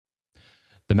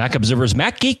The Mac Observer's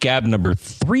Mac Geek Gab number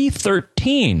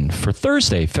 313 for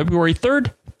Thursday, February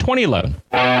 3rd, 2011.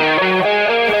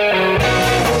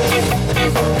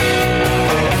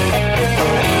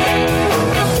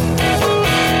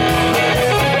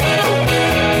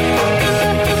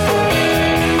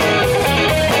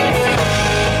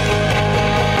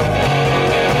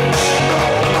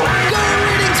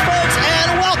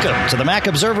 To the Mac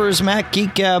Observer's Mac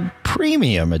Geek Gab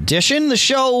Premium Edition, the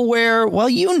show where, well,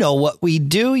 you know what we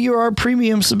do. You're our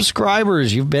premium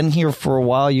subscribers. You've been here for a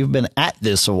while. You've been at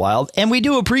this a while. And we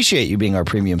do appreciate you being our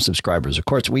premium subscribers. Of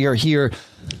course, we are here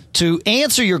to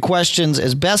answer your questions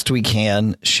as best we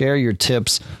can, share your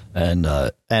tips, and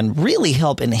really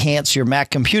help enhance your Mac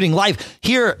computing life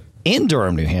here in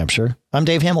Durham, New Hampshire. I'm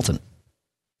Dave Hamilton.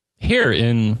 Here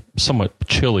in somewhat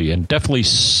chilly and definitely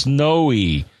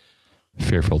snowy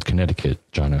Fairfield, Connecticut,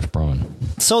 John F. Braun.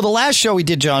 So the last show we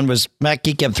did, John, was Mac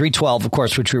Geek Gab 312, of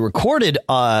course, which we recorded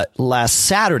last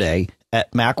Saturday at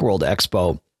Macworld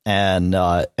Expo. And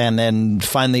then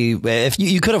finally, if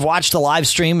you could have watched the live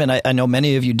stream, and I know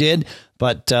many of you did,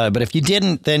 but if you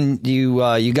didn't, then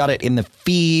you got it in the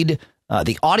feed,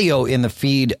 the audio in the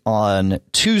feed on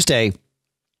Tuesday.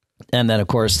 And then, of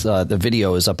course, the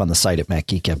video is up on the site at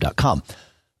macgeekgab.com.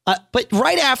 But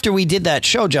right after we did that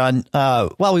show, John,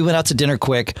 we went out to dinner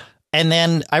quick, and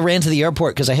then I ran to the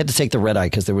airport because I had to take the red eye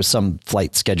because there was some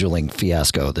flight scheduling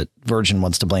fiasco that Virgin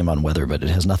wants to blame on weather, but it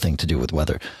has nothing to do with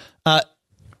weather.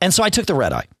 And so I took the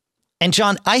red eye. And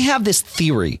John, I have this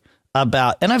theory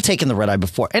about, and I've taken the red eye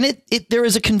before, and there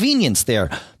is a convenience there,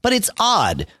 but it's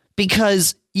odd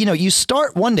because, you know, you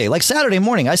start one day, like Saturday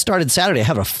morning. I started Saturday, I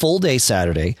have a full day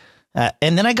Saturday.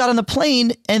 And then I got on the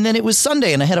plane, and then it was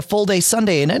Sunday, and I had a full day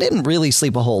Sunday, and I didn't really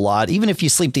sleep a whole lot. Even if you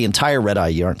sleep the entire red eye,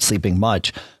 you aren't sleeping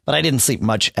much. But I didn't sleep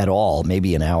much at all,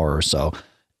 maybe an hour or so.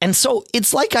 And so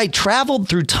it's like I traveled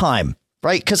through time,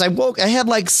 right? Because I had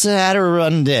like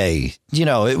Saturday, you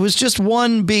know, it was just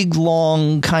one big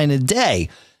long kind of day.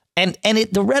 And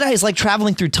the red eye is like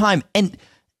traveling through time. And,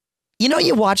 you know,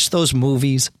 you watch those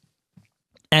movies,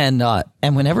 and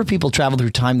whenever people travel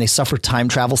through time, they suffer time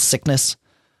travel sickness.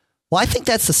 Well, I think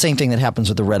that's the same thing that happens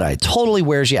with the red eye. It totally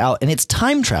wears you out. And it's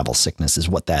time travel sickness is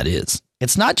what that is.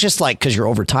 It's not just like because you're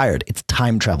overtired. It's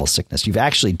time travel sickness. You've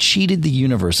actually cheated the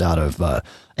universe out of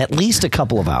at least a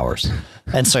couple of hours.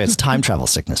 And so it's time travel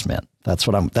sickness, man.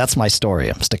 That's my story.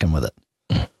 I'm sticking with it.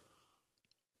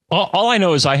 All I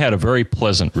know is I had a very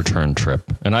pleasant return trip,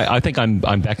 and I think I'm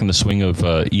back in the swing of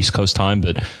East Coast time.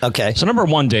 But okay. So number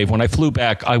one, Dave, when I flew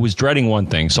back, I was dreading one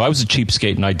thing. So I was a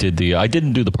cheapskate, and I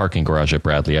didn't do the parking garage at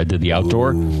Bradley. I did the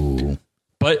outdoor. Ooh.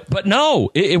 But no,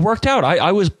 it worked out. I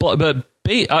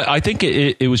think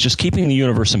it was just keeping the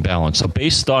universe in balance. So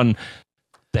based on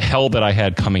the hell that I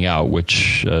had coming out,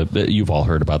 which you've all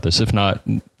heard about this. If not,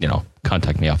 you know,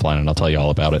 contact me offline and I'll tell you all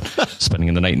about it.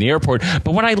 Spending the night in the airport.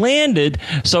 But when I landed,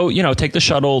 so, you know, take the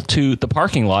shuttle to the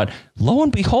parking lot. Lo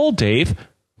and behold, Dave,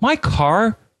 my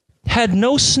car had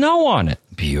no snow on it.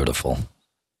 Beautiful.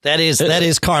 That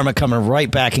is karma coming right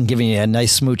back and giving you a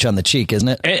nice smooch on the cheek, isn't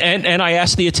it? And I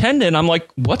asked the attendant, I'm like,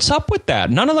 what's up with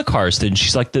that? None of the cars did. And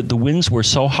she's like, the winds were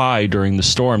so high during the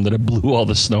storm that it blew all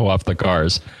the snow off the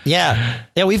cars. Yeah.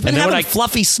 Yeah, we've been having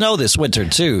fluffy snow this winter,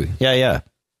 too. Yeah.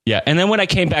 Yeah, and then when I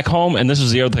came back home, and this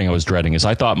was the other thing I was dreading, is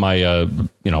I thought my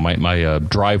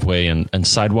driveway and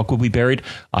sidewalk would be buried.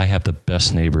 I have the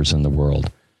best neighbors in the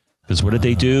world. Because what did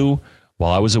they do?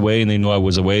 While I was away and they knew I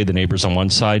was away, the neighbors on one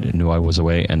side knew I was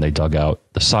away, and they dug out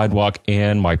the sidewalk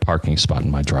and my parking spot in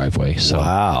my driveway. So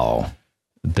wow.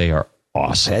 They are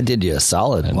awesome. That did you a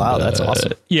solid. And, wow, that's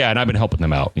awesome. Yeah, and I've been helping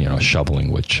them out, you know,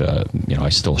 shoveling, which, I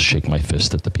still shake my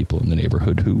fist at the people in the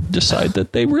neighborhood who decide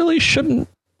that they really shouldn't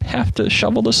have to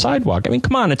shovel the sidewalk. I mean,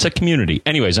 come on, it's a community.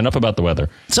 Anyways, enough about the weather.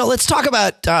 So let's talk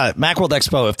about Macworld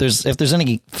Expo. If there's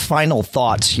any final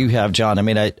thoughts you have, John. I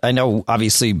mean, I know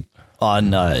obviously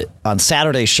on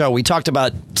Saturday's show we talked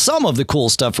about some of the cool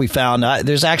stuff we found.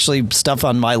 There's actually stuff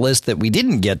on my list that we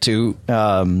didn't get to,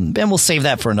 and we'll save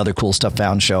that for another cool stuff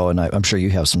found show. And I'm sure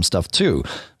you have some stuff too.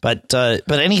 But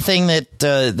anything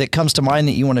that comes to mind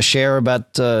that you want to share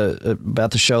about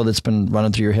the show that's been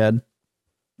running through your head?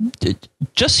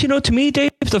 Just, you know, to me, Dave,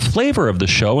 the flavor of the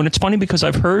show. And it's funny because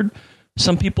I've heard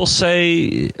some people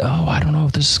say, oh, I don't know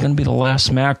if this is going to be the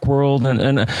last Macworld.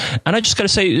 And I just got to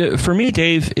say, for me,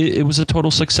 Dave, it was a total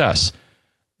success.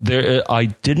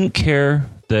 I didn't care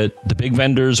that the big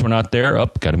vendors were not there.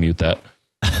 Got to mute that.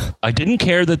 I didn't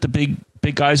care that the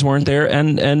big guys weren't there.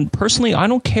 And personally, I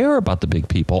don't care about the big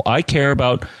people. I care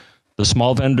about the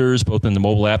small vendors, both in the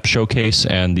mobile app showcase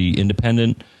and the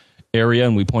independent area.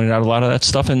 And we pointed out a lot of that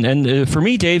stuff. And for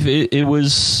me, Dave, it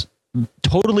was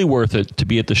totally worth it to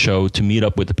be at the show, to meet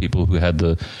up with the people who had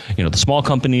the small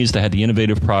companies that had the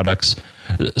innovative products.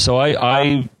 So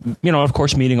I of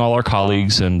course, meeting all our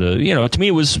colleagues, and to me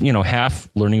it was half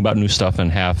learning about new stuff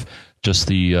and half just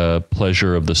the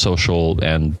pleasure of the social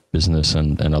and business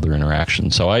and other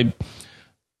interactions. So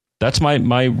that's my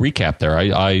recap there.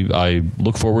 I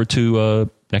look forward to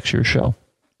next year's show.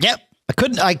 Yep.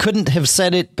 I couldn't have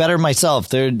said it better myself.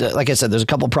 There, like I said, there's a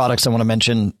couple products I want to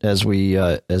mention as we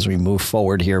move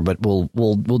forward here, but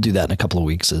we'll do that in a couple of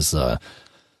weeks as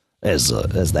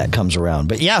that comes around.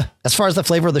 But yeah, as far as the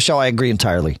flavor of the show, I agree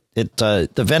entirely. The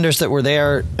vendors that were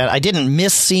there, I didn't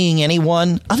miss seeing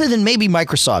anyone other than maybe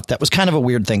Microsoft. That was kind of a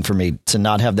weird thing for me to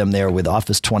not have them there with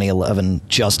Office 2011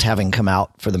 just having come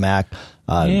out for the Mac.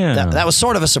 That was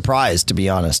sort of a surprise, to be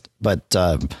honest. But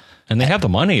and they have the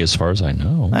money, as far as I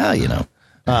know.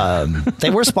 Well, they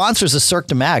were sponsors of Cirque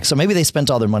du Mac, so maybe they spent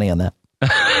all their money on that.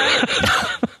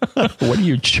 What do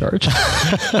you charge?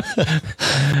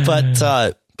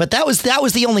 But that was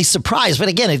the only surprise. But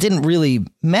again, it didn't really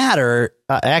matter.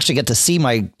 I actually get to see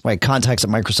my contacts at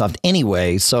Microsoft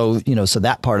anyway. So so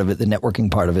that part of it, the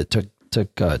networking part of it,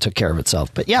 took care of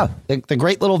itself. But yeah, the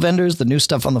great little vendors, the new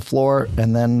stuff on the floor,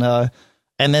 and then the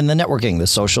networking, the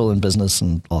social and business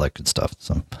and all that good stuff.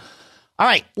 So. All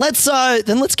right, let's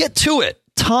get to it.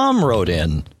 Tom wrote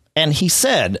in and he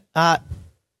said, I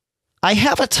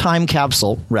have a time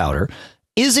capsule router.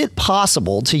 Is it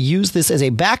possible to use this as a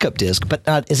backup disk, but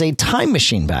not as a Time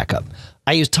Machine backup?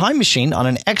 I use Time Machine on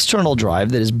an external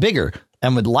drive that is bigger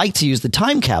and would like to use the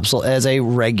time capsule as a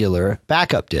regular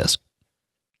backup disk.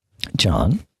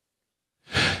 John?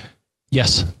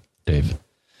 Yes, Dave.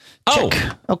 Check.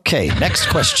 Oh, okay. Next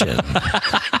question.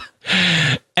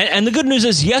 And the good news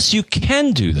is, yes, you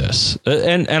can do this.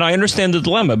 And I understand the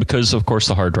dilemma because, of course,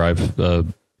 the hard drive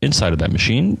inside of that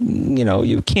machine,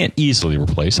 you can't easily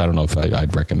replace. I don't know if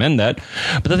I'd recommend that.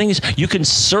 But the thing is, you can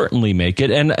certainly make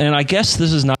it. And I guess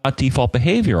this is not default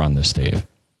behavior on this, Dave.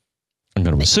 I'm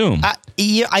going to assume.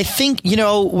 I think,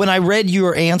 when I read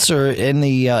your answer in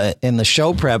the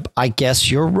show prep, I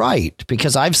guess you're right,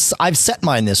 because I've set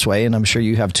mine this way, and I'm sure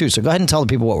you have too. So go ahead and tell the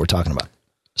people what we're talking about.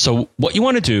 So what you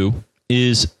want to do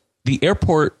is the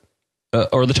airport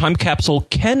or the time capsule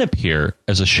can appear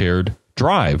as a shared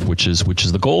drive, which is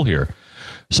the goal here.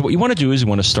 So what you want to do is you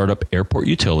want to start up Airport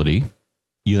Utility.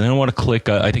 You then want to click,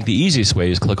 I think the easiest way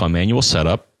is click on Manual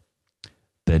Setup,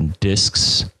 then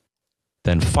Disks,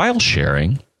 then File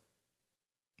Sharing.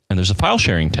 And there's a File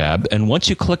Sharing tab. And once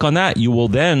you click on that, you will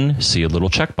then see a little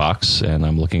checkbox, and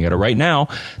I'm looking at it right now,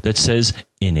 that says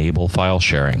Enable File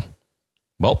Sharing.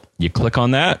 Well, you click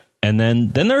on that, and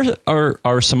then there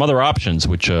are some other options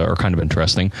which are kind of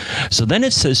interesting. So then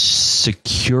it says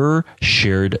Secure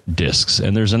Shared Disks,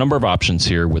 and there's a number of options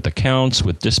here with accounts,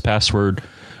 with disk password,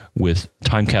 with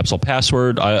time capsule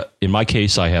password. In my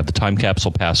case, I have the time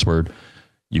capsule password.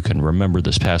 You can remember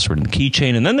this password in the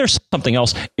keychain, and then there's something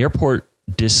else, Airport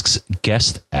Disks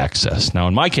Guest Access. Now,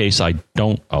 in my case, I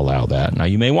don't allow that. Now,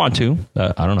 you may want to.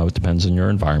 I don't know. It depends on your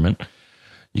environment.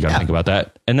 You got to think about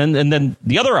that. And then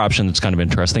the other option that's kind of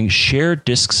interesting, share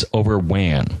disks over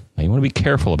WAN. Now, you want to be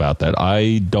careful about that.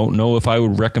 I don't know if I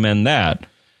would recommend that,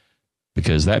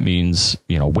 because that means,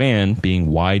 WAN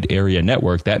being wide area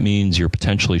network, that means you're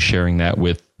potentially sharing that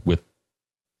with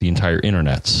the entire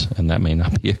internets, and that may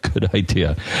not be a good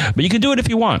idea. But you can do it if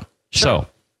you want. Sure.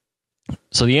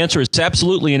 So the answer is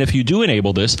absolutely. And if you do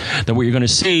enable this, then what you're going to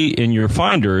see in your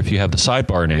Finder, if you have the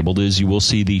sidebar enabled, is you will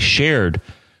see the shared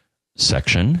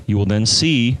section. You will then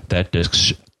see that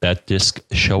disk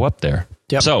show up there.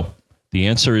 Yep. So the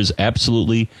answer is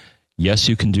absolutely yes,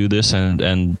 you can do this,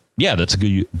 and yeah, that's a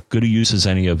good use as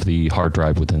any of the hard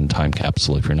drive within the time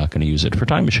capsule if you're not going to use it for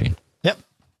Time Machine. Yep.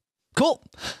 Cool.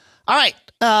 All right.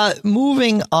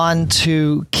 Moving on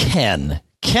to Ken.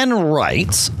 Ken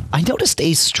writes, I noticed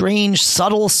a strange,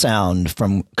 subtle sound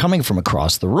coming from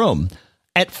across the room.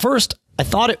 At first, I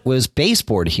thought it was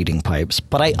baseboard heating pipes,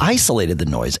 but I isolated the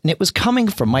noise, and it was coming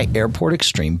from my Airport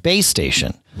Extreme base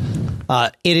station.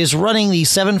 It is running the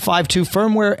 752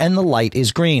 firmware, and the light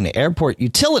is green. Airport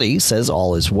Utility says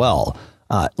all is well.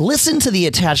 Listen to the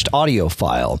attached audio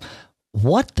file.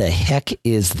 What the heck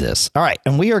is this? All right,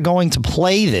 and we are going to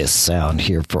play this sound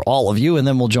here for all of you, and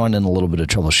then we'll join in a little bit of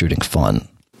troubleshooting fun.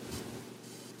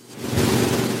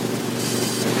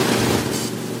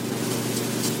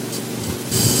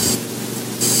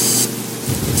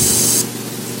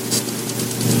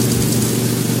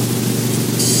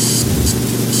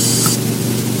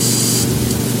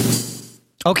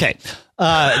 Okay,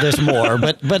 there's more,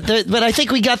 but I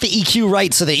think we got the EQ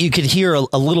right so that you could hear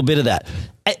a little bit of that.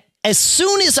 as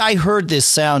soon as I heard this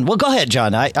sound, well, go ahead,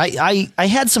 John. I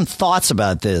had some thoughts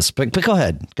about this, but go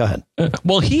ahead. Go ahead.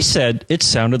 Well, he said it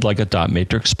sounded like a dot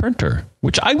matrix printer,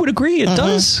 which I would agree. It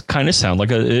does kind of sound like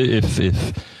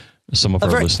if some of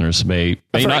our listeners may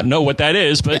not know what that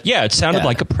is, but yeah, it sounded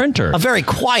like a printer. A very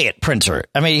quiet printer.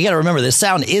 I mean, you got to remember, the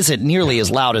sound isn't nearly as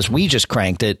loud as we just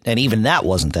cranked it, and even that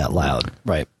wasn't that loud.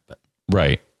 Right.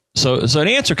 Right. So to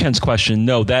answer Ken's question,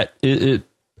 no, that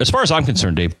as far as I'm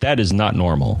concerned, Dave, that is not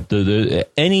normal.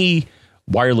 Any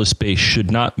wireless base should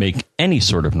not make any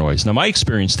sort of noise. Now, my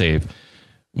experience, Dave,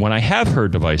 when I have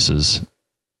heard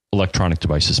electronic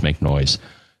devices make noise,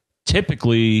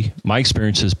 typically my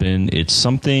experience has been it's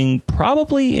something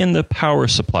probably in the power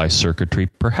supply circuitry,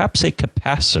 perhaps a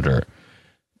capacitor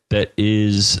that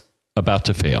is about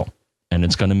to fail, and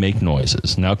it's going to make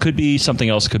noises. Now, it could be something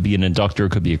else. It could be an inductor.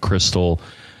 It could be a crystal,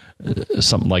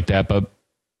 something like that. But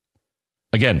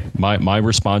again, my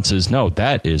response is no,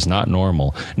 that is not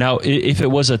normal. Now, if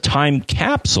it was a time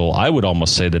capsule, I would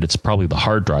almost say that it's probably the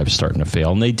hard drive starting to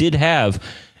fail. And they did have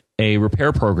a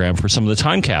repair program for some of the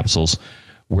time capsules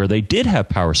where they did have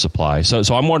power supply. So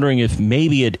I'm wondering if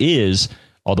maybe it is,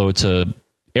 although it's a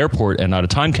airport and not a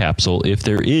time capsule, if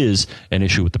there is an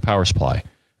issue with the power supply.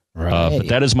 Right. But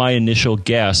that is my initial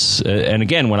guess. And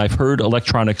again, when I've heard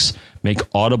electronics make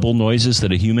audible noises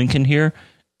that a human can hear,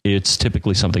 it's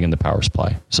typically something in the power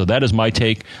supply. So that is my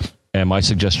take. And my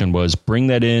suggestion was bring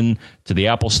that in to the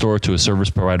Apple Store, to a service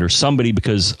provider, somebody,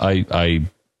 because I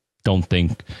don't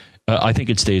think, I think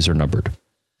its days are numbered.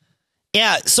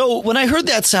 Yeah. So when I heard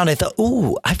that sound, I thought,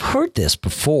 ooh, I've heard this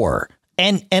before.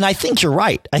 And I think you're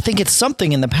right. I think it's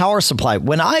something in the power supply.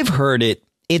 When I've heard it,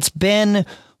 it's been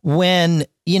when,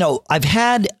 I've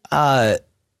had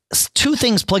two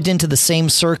things plugged into the same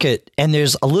circuit and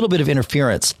there's a little bit of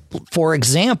interference. For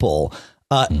example,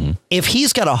 if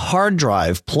he's got a hard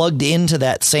drive plugged into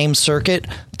that same circuit,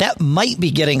 that might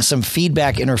be getting some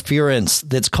feedback interference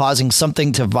that's causing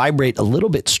something to vibrate a little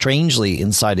bit strangely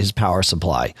inside his power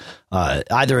supply.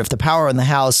 Either if the power in the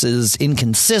house is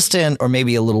inconsistent or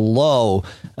maybe a little low,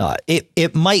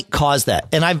 it might cause that.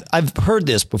 And I've heard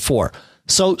this before.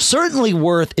 So certainly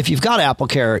worth, if you've got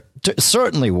AppleCare,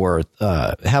 certainly worth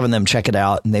having them check it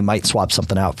out, and they might swap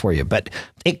something out for you. But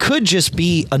it could just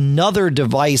be another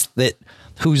device that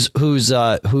whose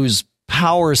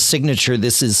power signature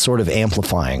this is sort of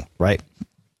amplifying, right?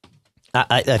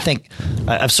 I think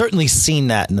I've certainly seen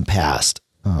that in the past,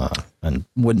 and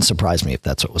wouldn't surprise me if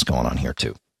that's what was going on here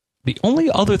too. The only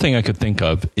other thing I could think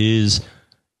of is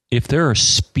if there are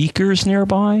speakers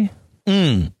nearby.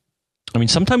 I mean,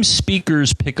 sometimes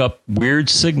speakers pick up weird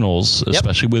signals,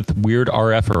 especially with weird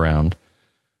RF around.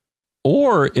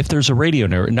 Or if there's a radio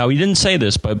near. Now, he didn't say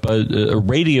this, but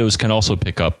radios can also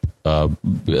pick up.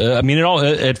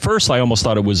 At first, I almost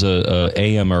thought it was a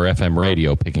AM or FM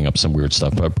radio picking up some weird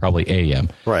stuff, but probably AM.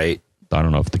 Right. I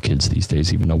don't know if the kids these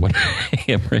days even know what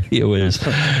AM radio is.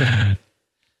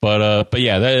 But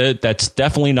yeah, that's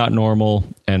definitely not normal.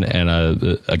 And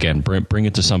again, bring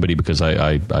it to somebody, because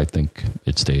I think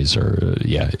its days are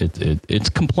it's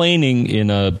complaining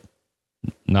in a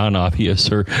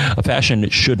non-obvious or a fashion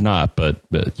it should not. But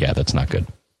yeah, that's not good.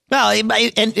 Well,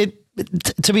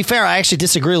 to be fair, I actually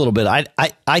disagree a little bit.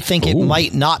 I think it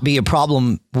might not be a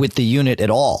problem with the unit at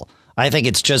all. I think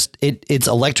it's just it's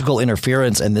electrical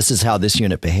interference, and this is how this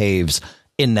unit behaves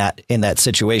in that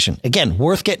situation. Again,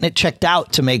 worth getting it checked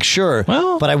out to make sure.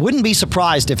 Well, but I wouldn't be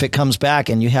surprised if it comes back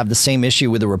and you have the same issue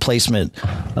with the replacement.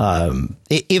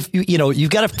 If you've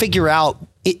got to figure out.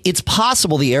 It's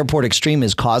possible the Airport Extreme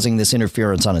is causing this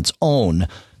interference on its own,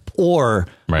 or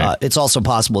it's also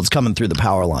possible it's coming through the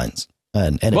power lines.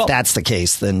 And if that's the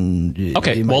case, then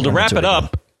okay. Well, to wrap it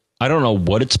up, I don't know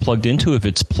what it's plugged into. If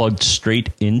it's plugged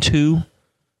straight into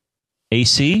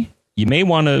AC, you may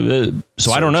want to.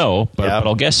 So I don't know, but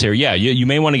I'll guess here. Yeah, you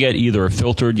may want to get either a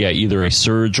filtered, either a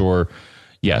surge or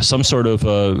some sort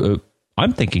of.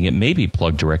 I'm thinking it may be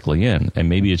plugged directly in, and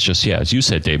maybe it's just as you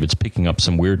said, Dave, it's picking up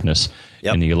some weirdness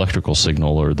in the electrical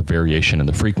signal or the variation in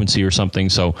the frequency or something.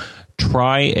 So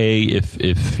try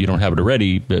if you don't have it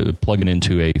already, plug it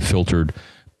into a filtered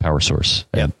power source.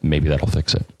 And maybe that'll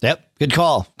fix it. Yep. Good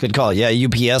call. Yeah.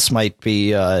 UPS might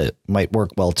work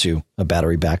well too. A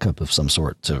battery backup of some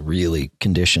sort to really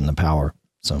condition the power.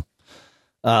 So,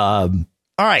 all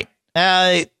right.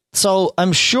 So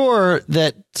I'm sure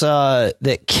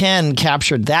that Ken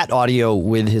captured that audio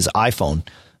with his iPhone.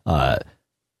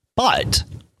 But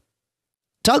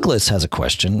Douglas has a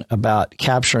question about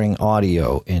capturing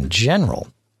audio in general.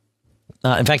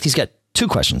 In fact, he's got two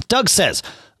questions. Doug says,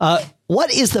 what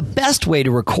is the best way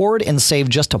to record and save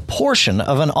just a portion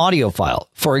of an audio file?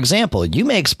 For example, you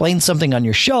may explain something on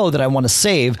your show that I want to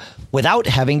save without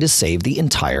having to save the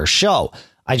entire show.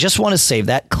 I just want to save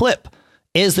that clip.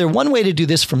 Is there one way to do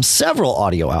this from several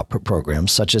audio output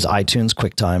programs, such as iTunes,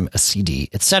 QuickTime, a CD,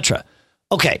 etc.?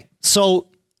 Okay, so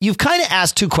you've kind of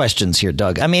asked two questions here,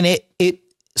 Doug. I mean, it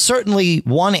certainly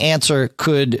one answer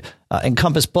could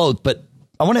encompass both, but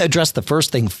I want to address the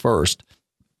first thing first,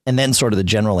 and then sort of the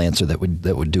general answer that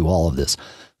would do all of this.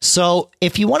 So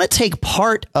if you want to take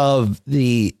part of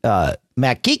the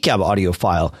Mac Geek Gab audio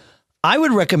file, I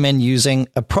would recommend using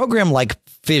a program like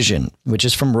Fission, which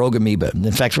is from Rogue Amoeba.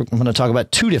 In fact, I'm going to talk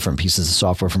about two different pieces of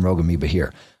software from Rogue Amoeba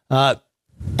here.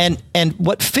 And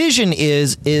what Fission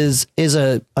is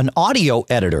an audio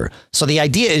editor. So the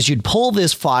idea is you'd pull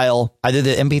this file, either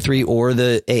the MP3 or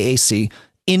the AAC,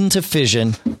 into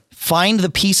Fission, find the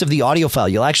piece of the audio file.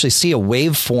 You'll actually see a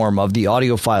waveform of the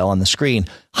audio file on the screen,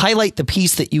 highlight the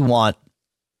piece that you want,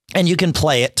 and you can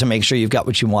play it to make sure you've got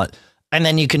what you want. And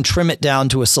then you can trim it down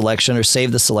to a selection or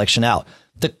save the selection out.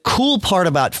 The cool part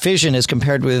about Fission, as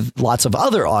compared with lots of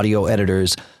other audio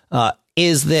editors,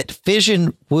 is that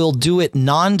Fission will do it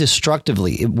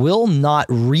non-destructively. It will not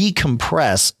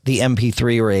recompress the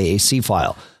MP3 or AAC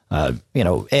file.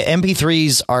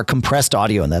 MP3s are compressed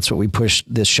audio, and that's what we push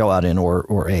this show out in, or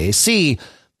AAC.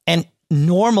 And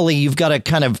normally you've got to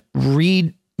kind of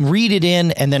read it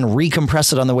in and then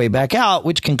recompress it on the way back out,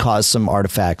 which can cause some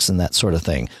artifacts and that sort of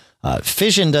thing.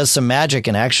 Fission does some magic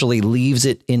and actually leaves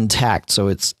it intact. So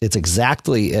it's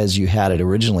exactly as you had it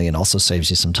originally, and also saves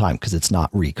you some time because it's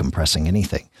not recompressing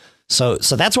anything. So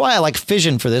that's why I like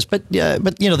Fission for this. But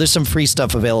there's some free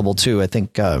stuff available too. I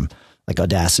think like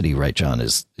Audacity, right, John,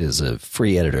 is a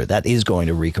free editor that is going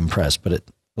to recompress, but at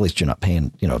least you're not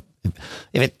paying.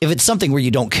 If it's something where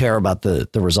you don't care about the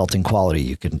resulting quality,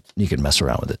 you can mess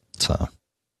around with it. So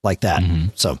like that. Mm-hmm.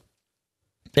 So.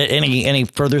 Any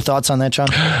further thoughts on that, John?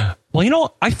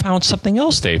 Well, I found something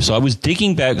else, Dave. So I was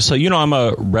digging back. So, I'm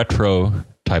a retro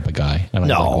type of guy. And I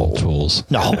like old tools.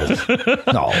 No.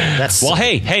 That's well,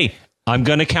 hey, I'm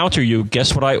going to counter you.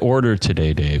 Guess what I ordered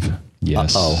today, Dave?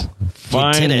 Yes. Uh-oh.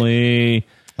 Finally.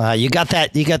 You got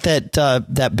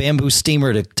that bamboo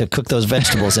steamer to cook those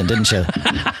vegetables in, didn't you?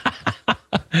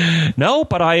 No,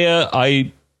 but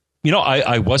I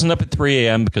wasn't up at 3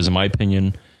 a.m. because, in my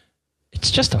opinion, it's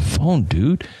just a phone,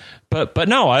 dude. But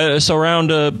no, so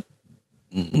around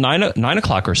 9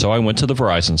 o'clock or so, I went to the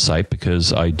Verizon site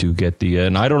because I do get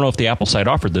and I don't know if the Apple site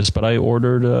offered this, but I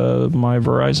ordered my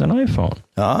Verizon iPhone.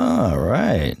 All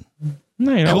right.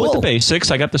 Cool. With the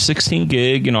basics, I got the 16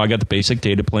 gig, I got the basic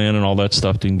data plan and all that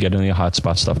stuff. Didn't get any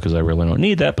hotspot stuff because I really don't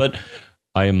need that, but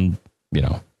I am,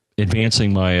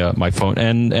 advancing my phone.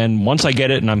 And once I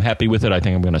get it and I'm happy with it, I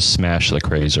think I'm going to smash the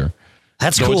Crazer.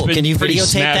 That's cool. Can you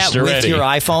videotape that with your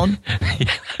iPhone?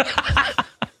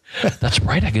 That's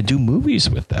right. I could do movies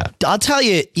with that. I'll tell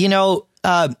you,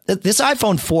 this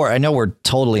iPhone 4, I know we're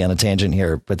totally on a tangent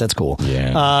here, but that's cool.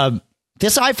 Yeah.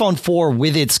 This iPhone 4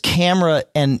 with its camera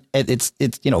and it's 5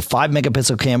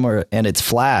 megapixel camera and its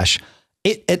flash.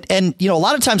 And a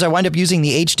lot of times I wind up using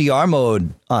the HDR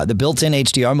mode, the built-in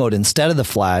HDR mode instead of the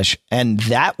flash. And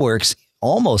that works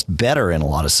almost better in a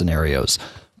lot of scenarios.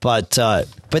 But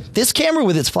this camera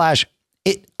with its flash,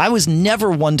 I was never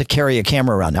one to carry a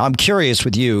camera around. Now I'm curious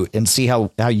with you and see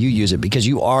how you use it because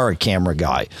you are a camera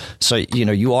guy. So,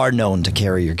 you are known to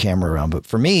carry your camera around. But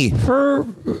for me, for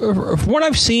what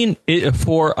I've seen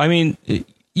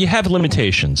you have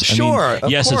limitations. Sure.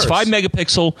 Yes, it's 5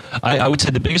 megapixel. I would say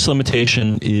the biggest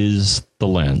limitation is the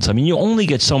lens. You only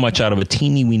get so much out of a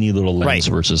teeny weeny little lens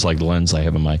versus like the lens I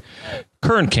have in my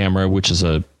current camera, which is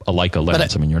a Leica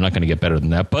lens. You're not going to get better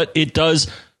than that, but it does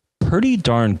pretty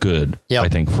darn good. Yep. I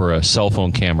think for a cell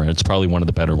phone camera, it's probably one of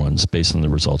the better ones based on the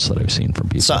results that I've seen from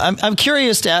people. So I'm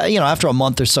curious to, after a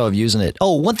month or so of using it.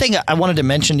 Oh, one thing I wanted to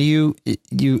mention to you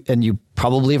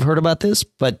probably have heard about this,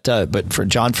 but for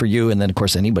John, for you, and then of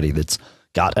course anybody that's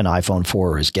got an iPhone 4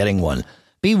 or is getting one,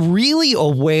 be really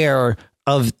aware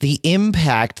of the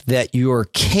impact that your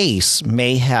case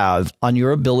may have on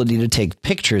your ability to take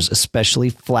pictures, especially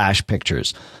flash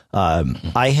pictures.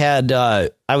 I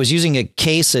was using a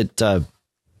case at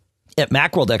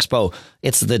Macworld Expo.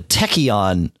 It's the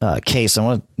Techion case.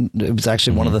 It was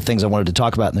actually one of the things I wanted to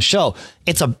talk about in the show.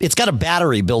 It's got a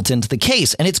battery built into the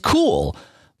case, and it's cool.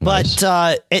 But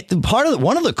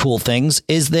one of the cool things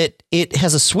is that it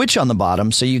has a switch on the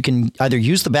bottom, so you can either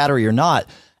use the battery or not.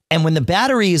 And when the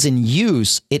battery is in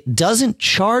use, it doesn't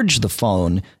charge the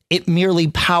phone. It merely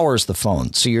powers the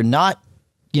phone. So you're not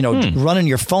running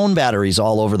your phone batteries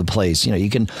all over the place.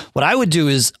 What I would do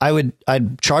is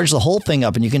I'd charge the whole thing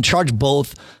up, and you can charge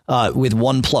both with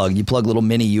one plug. You plug a little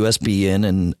mini USB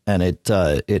in, and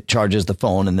it charges the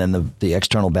phone and then the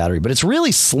external battery. But it's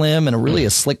really slim and really a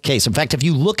slick case. In fact, if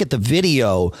you look at the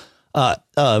video of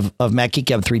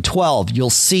MacGeekGab 312, you'll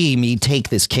see me take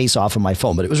this case off of my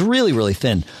phone, but it was really, really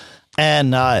thin.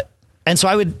 And so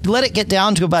I would let it get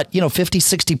down to about, 50,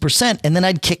 60%, and then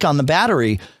I'd kick on the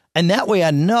battery. And that way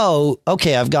I know,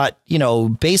 okay, I've got,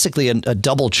 basically a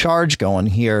double charge going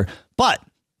here. But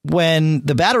when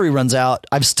the battery runs out,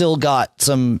 I've still got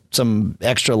some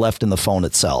extra left in the phone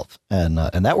itself. And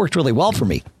that worked really well for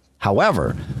me.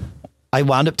 However, I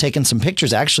wound up taking some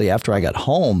pictures actually after I got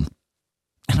home.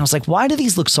 And I was like, why do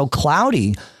these look so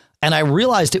cloudy? And I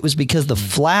realized it was because the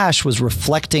flash was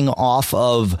reflecting off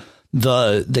of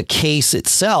the case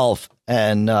itself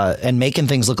and making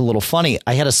things look a little funny.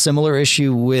 I had a similar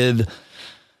issue with, I'm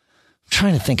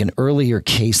trying to think, an earlier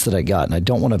case that I got, and I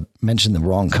don't want to mention the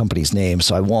wrong company's name,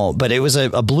 so I won't, but it was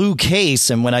a blue case.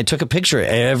 And when I took a picture,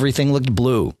 everything looked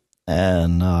blue.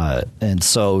 And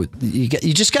so you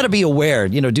just got to be aware,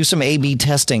 do some A/B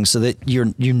testing so that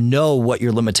you know what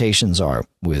your limitations are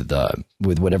with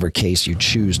whatever case you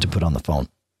choose to put on the phone.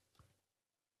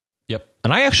 Yep.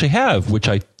 And I actually have, which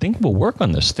I think will work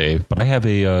on this, Dave, but I have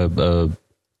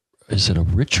is it a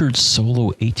Richard Solo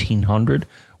 1800,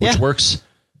 which works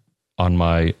on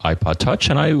my iPod Touch.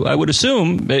 And I would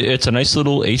assume it's a nice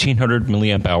little 1800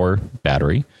 milliamp hour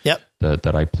battery. Yep.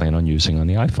 That I plan on using on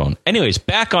the iPhone. Anyways,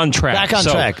 back on track.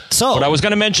 So what I was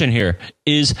going to mention here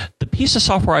is the piece of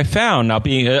software I found. Now,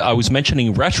 I was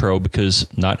mentioning retro because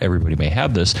not everybody may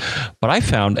have this, but I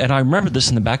found, and I remember this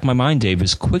in the back of my mind, Dave,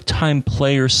 is QuickTime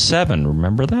Player 7.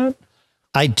 Remember that?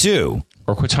 I do.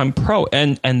 Or QuickTime Pro,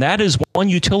 and that is one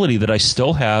utility that I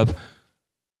still have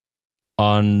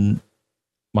on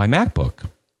my MacBook.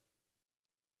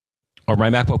 Or my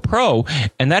MacBook Pro,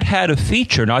 and that had a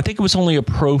feature. Now, I think it was only a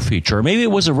Pro feature, or maybe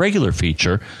it was a regular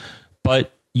feature,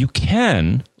 but you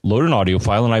can load an audio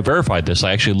file, and I verified this.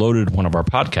 I actually loaded one of our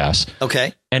podcasts.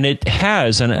 Okay. And it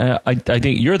has, and I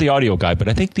think you're the audio guy, but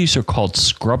I think these are called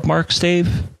scrub marks,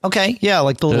 Dave. Okay, yeah,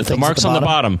 like the little things marks on the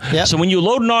bottom. Yep. So when you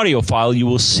load an audio file, you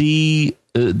will see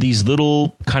these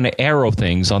little kind of arrow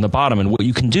things on the bottom, and what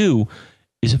you can do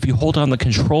is if you hold down the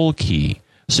control key,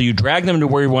 so you drag them to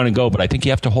where you want to go, but I think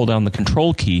you have to hold down the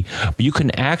control key. But you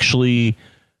can actually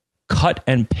cut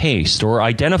and paste or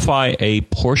identify a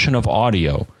portion of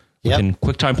audio within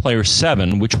QuickTime Player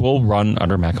 7, which will run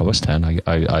under Mac OS 10.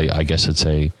 I guess it's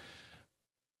a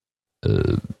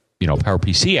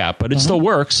PowerPC app, but it still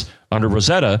works under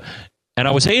Rosetta. And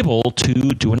I was able to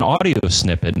do an audio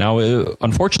snippet. Now,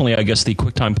 unfortunately, I guess the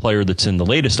QuickTime Player that's in the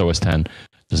latest OS 10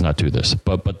 does not do this,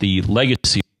 but the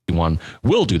legacy one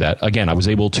will do that. Again, I was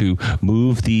able to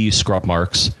move the scrub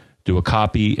marks, do a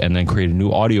copy, and then create a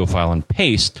new audio file and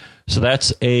paste. So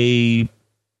that's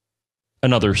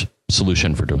another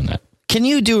solution for doing that. Can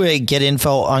you do a get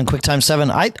info on QuickTime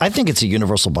 7? I think it's a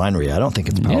universal binary. I don't think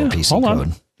it's PowerPC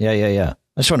code. Yeah.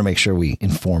 I just want to make sure we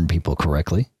inform people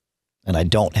correctly. And I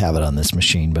don't have it on this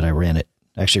machine, but I ran it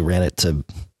to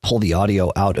pull the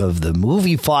audio out of the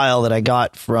movie file that I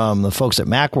got from the folks at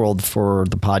Macworld for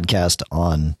the podcast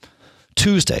on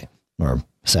Tuesday or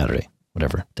Saturday,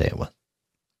 whatever day it was.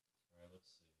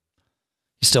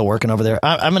 You still working over there?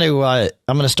 I'm going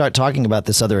to start talking about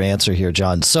this other answer here,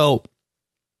 John. So,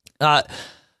 the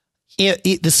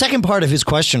second part of his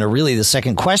question, or really the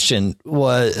second question,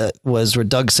 was where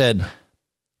Doug said,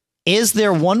 is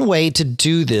there one way to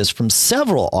do this from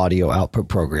several audio output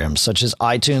programs, such as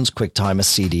iTunes, QuickTime, a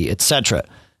CD, etc.?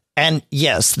 And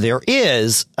yes, there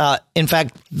is. In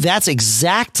fact, that's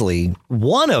exactly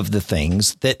one of the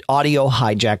things that Audio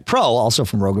Hijack Pro, also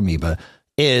from Rogue Amoeba,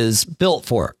 is built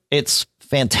for. It's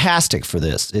fantastic for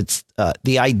this. It's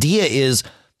the idea is,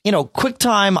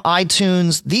 QuickTime,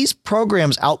 iTunes, these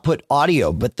programs output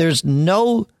audio, but there's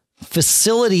no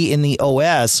facility in the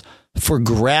OS for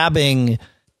grabbing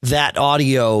that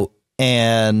audio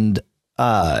and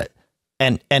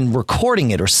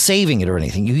recording it or saving it or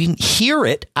anything. You can hear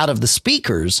it out of the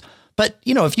speakers, but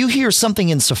if you hear something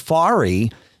in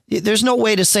Safari, there's no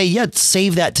way to say,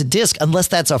 save that to disk unless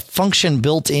that's a function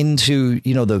built into,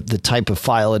 the type of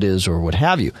file it is or what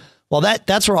have you. Well,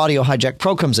 that's where Audio Hijack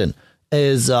Pro comes in,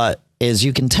 is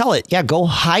you can tell it, go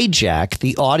hijack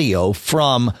the audio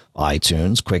from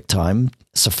iTunes, QuickTime,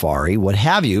 Safari, what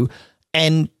have you,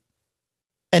 and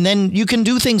then you can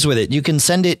do things with it. You can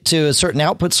send it to a certain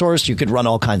output source. You could run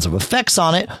all kinds of effects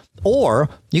on it. Or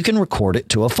you can record it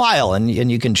to a file, and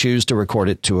you can choose to record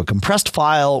it to a compressed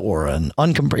file or an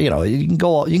uncompressed. You can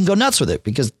go nuts with it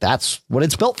because that's what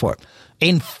it's built for.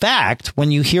 In fact,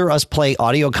 when you hear us play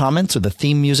audio comments or the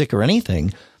theme music or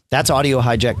anything, that's Audio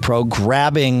Hijack Pro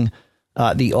grabbing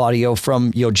the audio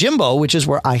from Yojimbo, which is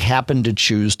where I happen to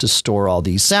choose to store all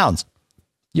these sounds.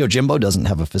 Yojimbo doesn't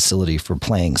have a facility for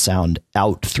playing sound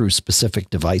out through specific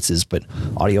devices, but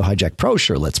Audio Hijack Pro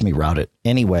sure lets me route it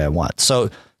any way I want. So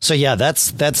yeah,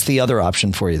 that's the other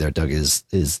option for you there, Doug, is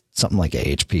something like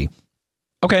AHP.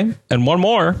 Okay, and one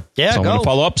more. Yeah, so I'm going to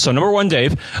follow up. So number one,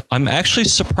 Dave, I'm actually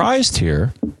surprised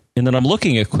here in that I'm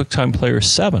looking at QuickTime Player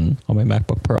 7 on my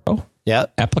MacBook Pro. Yeah.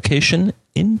 Application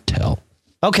Intel.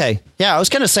 Okay. Yeah, I was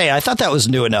going to say, I thought that was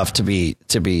new enough to be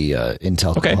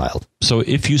Intel compiled. So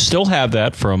if you still have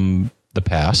that from the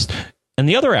past, and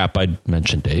the other app I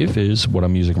mentioned, Dave, is what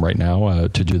I'm using right now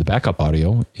to do the backup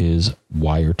audio is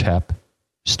Wiretap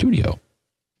Studio.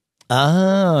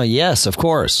 Oh, yes, of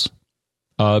course.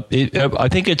 I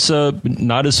think it's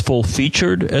not as full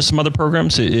featured as some other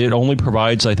programs. It only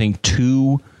provides, I think,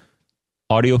 2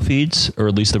 audio feeds, or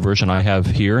at least the version I have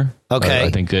here. Okay.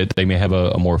 I think that they may have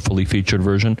a more fully featured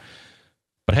version.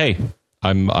 But hey,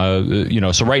 I'm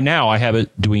so right now I have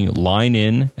it doing line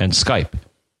in and Skype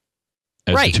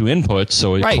as the 2 inputs.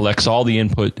 So it collects all the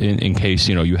input in case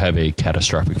you have a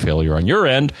catastrophic failure on your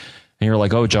end, and you're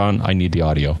like, oh, John, I need the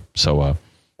audio. So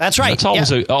that's right. It's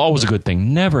always a good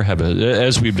thing. Never have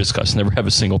as we've discussed, never have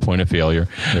a single point of failure.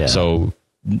 Yeah. So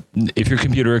if your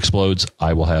computer explodes,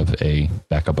 I will have a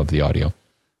backup of the audio.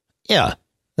 Yeah,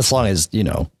 as long as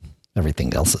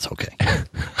everything else is okay.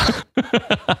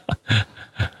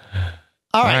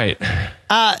 All right.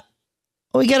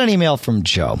 We got an email from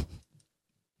Joe,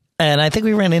 and I think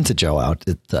we ran into Joe out.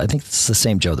 I think it's the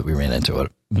same Joe that we ran into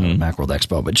at Macworld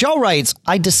Expo. But Joe writes,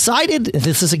 I decided,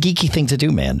 this is a geeky thing to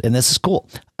do, man, and this is cool.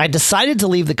 I decided to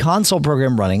leave the console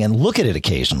program running and look at it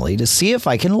occasionally to see if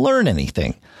I can learn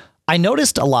anything. I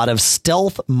noticed a lot of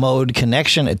stealth mode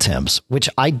connection attempts, which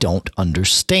I don't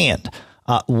understand.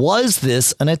 Was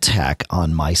this an attack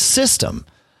on my system?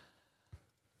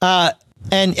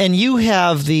 And you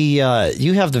have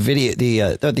the video,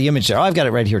 the image there. Oh, I've got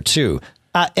it right here too.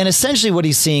 And essentially what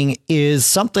he's seeing is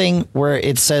something where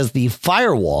it says the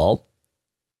firewall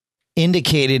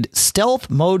indicated stealth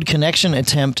mode connection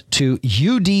attempt to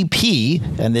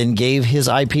UDP and then gave his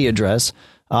IP address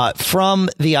from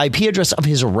the IP address of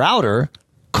his router,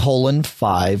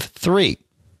 :53.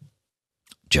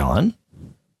 John?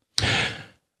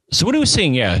 So what he was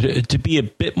saying, to be a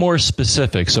bit more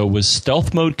specific, so it was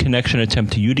stealth mode connection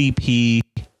attempt to UDP,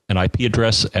 an IP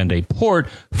address, and a port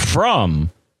from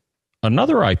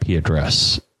another IP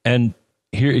address. And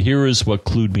here is what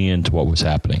clued me into what was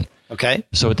happening. Okay.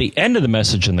 So at the end of the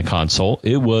message in the console,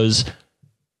 it was,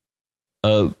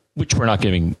 which we're not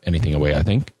giving anything away, I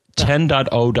think,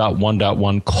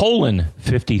 10.0.1.1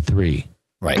 :53.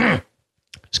 Right.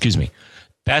 Excuse me.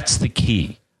 That's the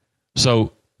key.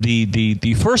 So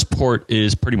the first port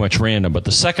is pretty much random, but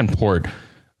the second port,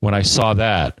 when I saw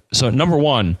that, so number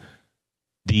one,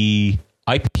 the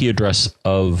IP address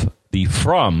of the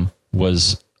from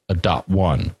was a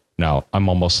 .1. Now, I'm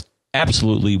almost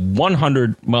absolutely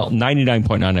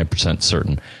 99.99%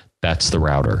 certain that's the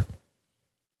router.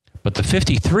 But the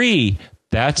 53,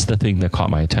 that's the thing that caught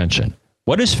my attention.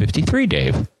 What is 53,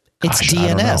 Dave? It's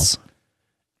DNS.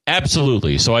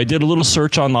 Absolutely. So I did a little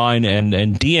search online,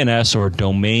 and DNS, or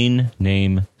Domain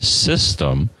Name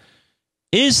System,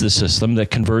 is the system that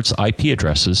converts IP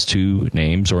addresses to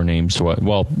names, or names to what?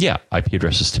 Well, yeah, IP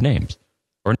addresses to names,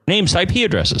 or names to IP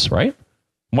addresses, right?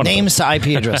 Names to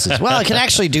IP addresses. Well, it can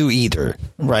actually do either,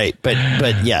 right? But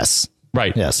yes.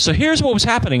 Right. Yes. So here's what was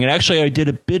happening. And actually, I did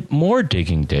a bit more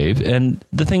digging, Dave. And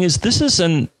the thing is, this is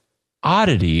an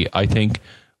oddity, I think,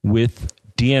 with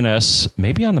DNS,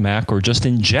 maybe on the Mac or just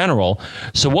in general.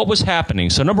 So what was happening?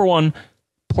 So number one,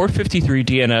 port 53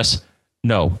 DNS,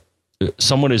 no,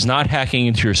 someone is not hacking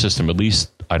into your system. At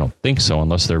least I don't think so,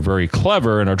 unless they're very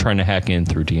clever and are trying to hack in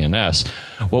through DNS.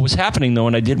 What was happening, though,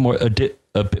 and I did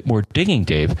a bit more digging,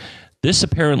 Dave, this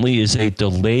apparently is a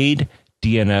delayed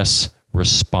DNS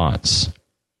response.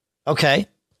 Okay.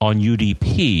 On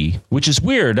UDP, which is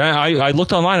weird. I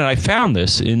looked online and I found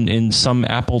this in some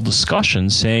Apple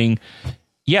discussions saying,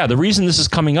 yeah, the reason this is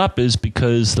coming up is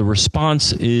because the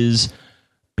response is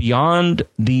beyond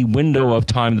the window of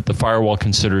time that the firewall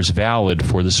considers valid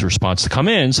for this response to come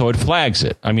in, so it flags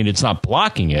it. I mean, it's not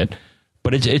blocking it,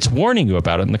 but it's warning you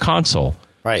about it in the console.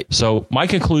 Right. So my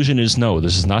conclusion is no,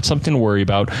 this is not something to worry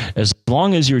about. As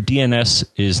long as your DNS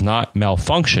is not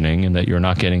malfunctioning and that you're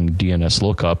not getting DNS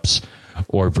lookups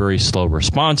or very slow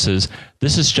responses.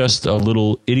 This is just a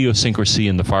little idiosyncrasy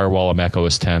in the firewall of Mac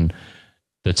OS X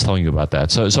that's telling you about that.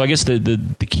 So I guess the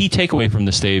key takeaway from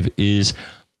this, Dave, is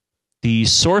the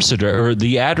source address, or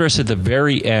the address at the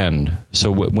very end.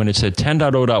 So when it's at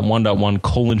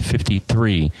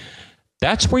 10.0.1.1:53,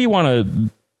 that's where you want to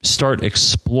start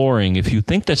exploring. If you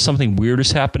think that something weird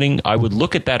is happening, I would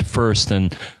look at that first.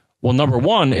 And, well, number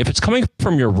one, if it's coming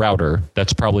from your router,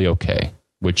 that's probably okay,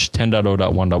 which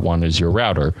 10.0.1.1 is your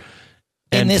router.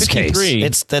 In this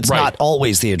case, that's right. Not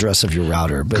always the address of your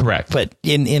router. But, correct. But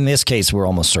in this case, we're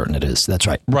almost certain it is. That's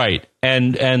right. Right.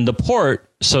 And the port,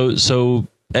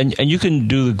 and you can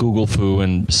do the Google foo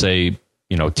and say,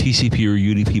 TCP or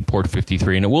UDP port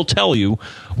 53, and it will tell you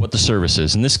what the service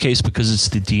is. In this case, because it's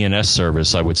the DNS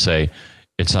service, I would say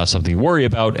it's not something to worry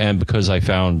about. And because I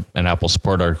found an Apple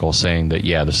support article saying that,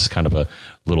 yeah, this is kind of a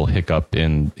little hiccup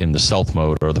in the stealth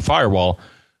mode or the firewall,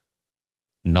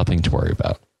 nothing to worry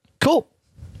about. Cool.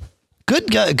 Good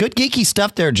geeky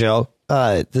stuff there, Joe.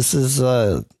 This is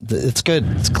it's good.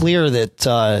 It's clear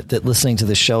that listening to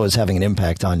the show is having an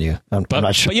impact on you. I'm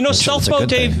not sure. But stealth mode,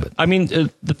 Dave. Thing, I mean,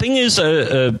 the thing is, I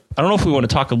don't know if we want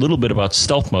to talk a little bit about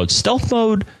stealth mode. Stealth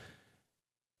mode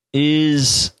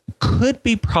could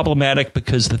be problematic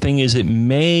because the thing is, it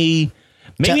maybe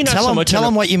not so much. Tell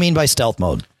them what you mean by stealth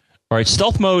mode. All right,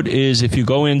 stealth mode is if you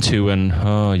go into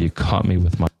you caught me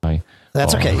with my.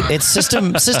 That's okay. It's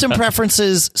system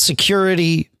preferences,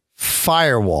 security,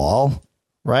 firewall,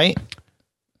 right?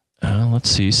 Let's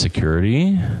see,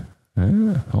 security.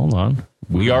 Hold on.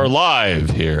 We are live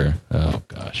here. Oh,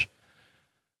 gosh.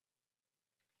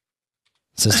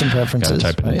 System preferences.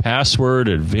 Gotta type in password,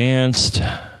 advanced.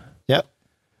 Yep.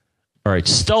 All right,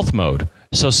 stealth mode.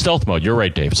 So stealth mode, you're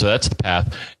right, Dave. So that's the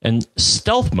path. And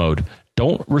stealth mode,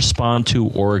 don't respond to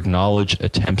or acknowledge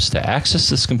attempts to access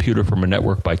this computer from a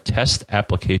network by test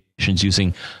applications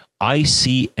using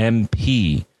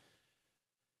ICMP.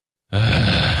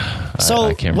 I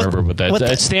can't remember what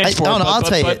that stands for. I'll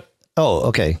tell you. Oh,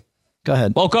 okay. Go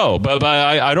ahead. Well, go. But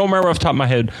I don't remember off the top of my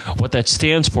head what that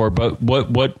stands for. But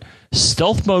what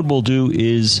stealth mode will do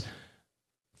is,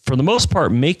 for the most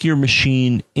part, make your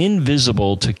machine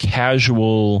invisible to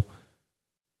casual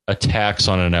attacks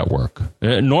on a network.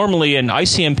 Normally, an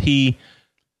ICMP,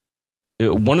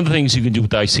 one of the things you can do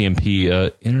with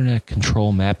ICMP, Internet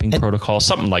Control Mapping Protocol,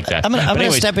 something like that. I'm going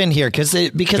to step in here because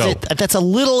that's a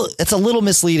little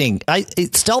misleading.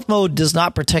 Stealth mode does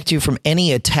not protect you from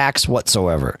any attacks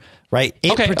whatsoever. Right?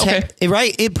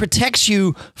 It protects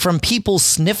you from people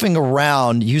sniffing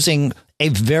around using a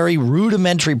very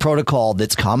rudimentary protocol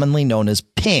that's commonly known as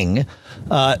ping,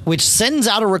 which sends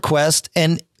out a request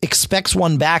and expects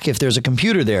one back if there's a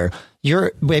computer there.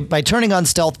 By turning on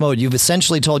stealth mode, you've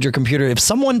essentially told your computer, if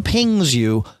someone pings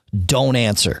you, don't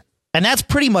answer. And that's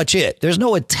pretty much it. There's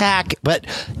no attack, but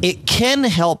it can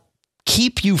help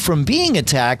keep you from being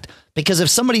attacked, because if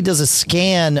somebody does a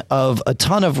scan of a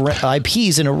ton of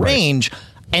IPs in a range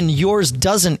and yours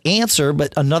doesn't answer,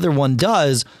 but another one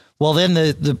does, well, then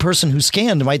the person who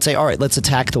scanned might say, all right, let's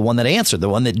attack the one that answered. The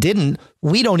one that didn't,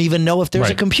 we don't even know if there's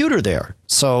a computer there.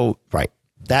 So,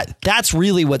 that's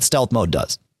really what stealth mode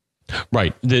does.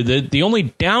 Right. The only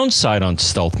downside on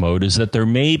stealth mode is that there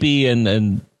may be,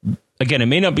 and again, it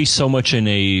may not be so much in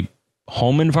a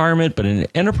home environment, but in an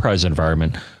enterprise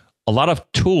environment, a lot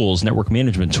of tools, network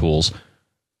management tools,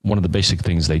 one of the basic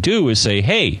things they do is say,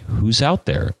 hey, who's out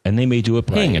there? And they may do a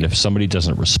ping. Right. And if somebody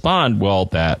doesn't respond, well,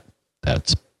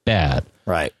 that's bad.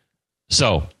 Right.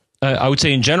 So I would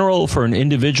say in general, for an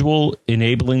individual,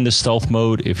 enabling the stealth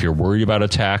mode, if you're worried about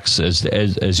attacks,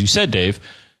 as you said, Dave,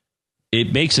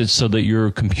 it makes it so that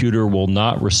your computer will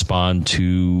not respond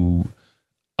to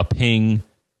a ping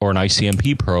or an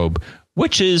ICMP probe,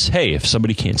 which is, hey, if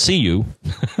somebody can't see you,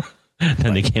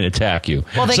 then they can't attack you.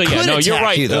 Well, they could attack you're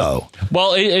right, you, though.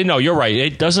 Well, no, you're right.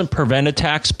 It doesn't prevent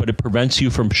attacks, but it prevents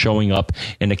you from showing up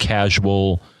in a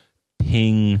casual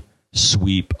ping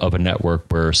sweep of a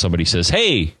network where somebody says,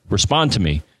 hey, respond to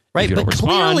me. Right, but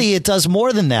clearly it does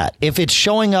more than that. If it's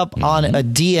showing up on a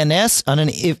DNS,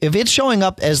 if it's showing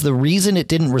up as the reason it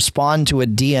didn't respond to a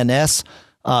DNS,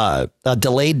 a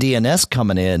delayed DNS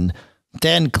coming in,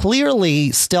 then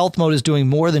clearly stealth mode is doing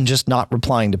more than just not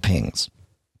replying to pings.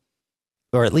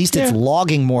 Or at least it's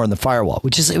logging more in the firewall,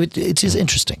 which is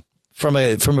interesting from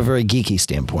a very geeky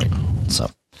standpoint. So,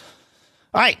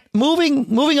 all right,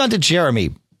 moving on to Jeremy.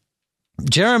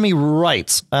 Jeremy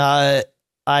writes,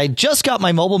 I just got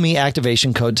my MobileMe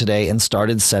activation code today and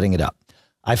started setting it up.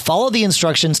 I followed the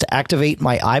instructions to activate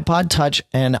my iPod Touch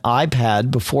and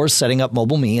iPad before setting up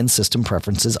MobileMe and system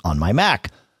preferences on my Mac.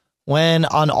 When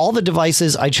on all the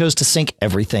devices, I chose to sync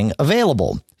everything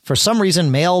available. For some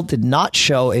reason, Mail did not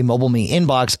show a Mobile Me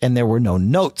inbox and there were no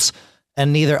notes.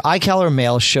 And neither iCal or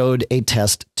Mail showed a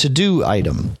test to do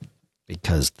item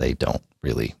because they don't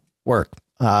really work.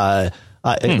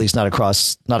 At least not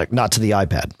across, not to the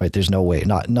iPad, right? There's no way,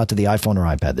 not to the iPhone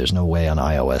or iPad. There's no way on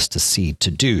iOS to see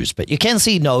to-dos, but you can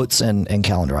see notes and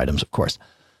calendar items, of course.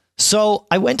 So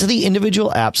I went to the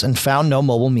individual apps and found no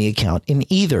Mobile Me account in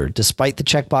either, despite the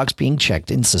checkbox being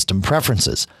checked in system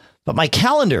preferences. But my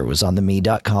calendar was on the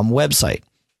me.com website.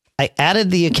 I added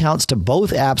the accounts to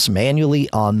both apps manually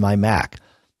on my Mac.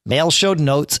 Mail showed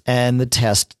notes and the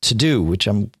test to do, which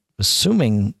I'm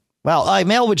assuming,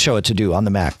 Mail would show it to do on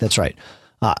the Mac. That's right.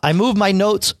 I moved my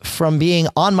notes from being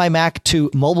on my Mac to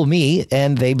Mobile Me,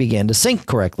 and they began to sync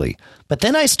correctly. But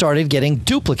then I started getting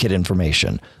duplicate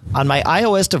information. On my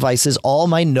iOS devices, all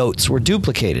my notes were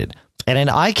duplicated. And in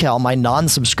iCal, my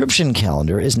non-subscription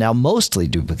calendar is now mostly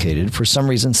duplicated. For some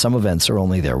reason, some events are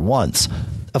only there once.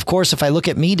 Of course, if I look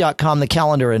at me.com, the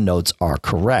calendar and notes are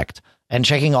correct. And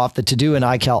checking off the to-do in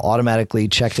iCal automatically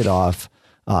checked it off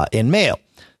in Mail,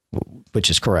 which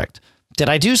is correct. Did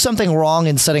I do something wrong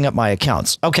in setting up my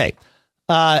accounts? Okay.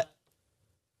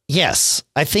 Yes,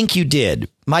 I think you did.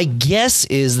 My guess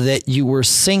is that you were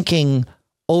syncing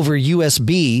over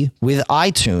USB with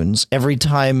iTunes every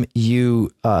time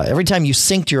you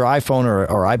synced your iPhone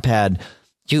or iPad.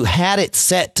 You had it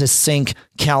set to sync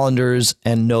calendars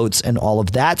and notes and all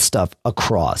of that stuff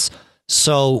across.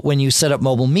 So when you set up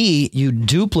Mobile Me, you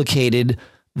duplicated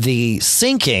the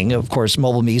syncing. Of course,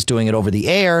 Mobile Me is doing it over the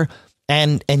air.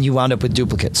 And you wound up with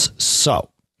duplicates. So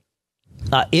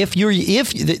if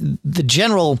the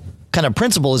general kind of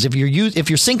principle is if you're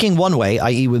syncing one way,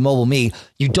 i.e. with Mobile Me,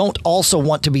 you don't also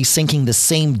want to be syncing the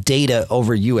same data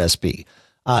over USB.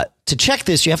 To check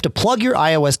this, you have to plug your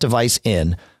iOS device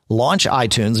in, launch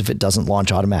iTunes if it doesn't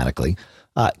launch automatically,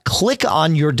 click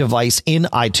on your device in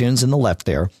iTunes in the left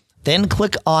there, then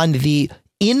click on the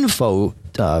info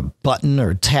button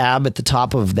or tab at the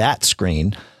top of that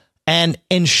screen, and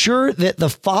ensure that the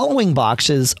following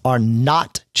boxes are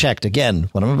not checked. Again,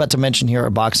 what I'm about to mention here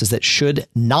are boxes that should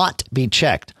not be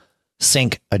checked.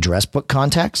 Sync address book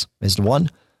contacts is the one.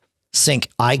 Sync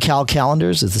iCal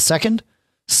calendars is the second.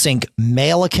 Sync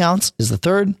mail accounts is the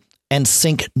third. And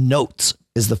sync notes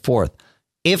is the fourth.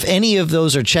 If any of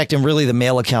those are checked, and really the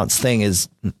mail accounts thing is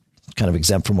kind of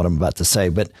exempt from what I'm about to say,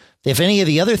 but if any of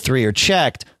the other three are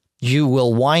checked, you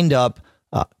will wind up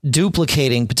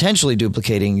potentially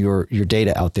duplicating your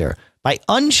data out there. By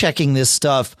unchecking this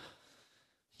stuff,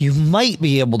 you might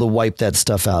be able to wipe that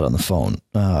stuff out on the phone.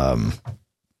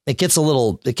 It gets a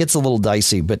little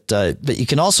dicey, but you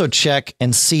can also check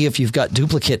and see if you've got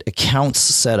duplicate accounts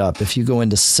set up. If you go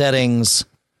into settings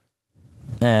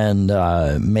and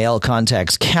mail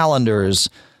contacts calendars,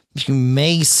 you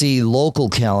may see local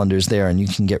calendars there, and you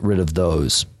can get rid of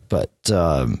those. But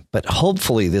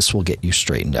hopefully this will get you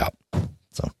straightened out.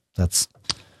 So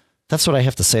that's what I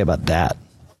have to say about that.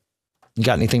 You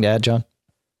got anything to add, John?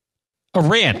 A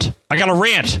rant. I got a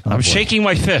rant. I'm shaking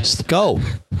my fist. Go.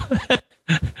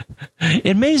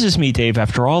 It amazes me, Dave,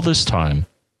 after all this time,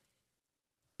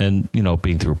 and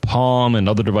being through Palm and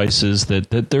other devices,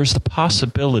 that there's the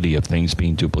possibility of things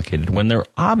being duplicated when they're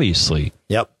obviously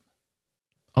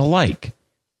alike.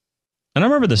 And I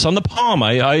remember this on the Palm.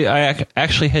 I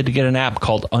actually had to get an app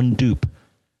called Undupe.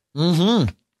 Mm-hmm.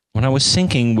 When I was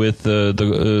syncing with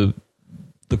the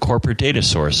corporate data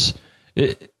source,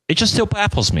 it just still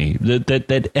baffles me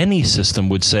that any system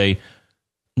would say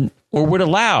or would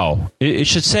allow. It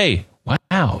should say,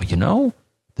 "Wow,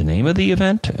 the name of the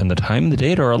event and the time and the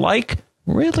date are alike.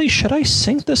 Really? Should I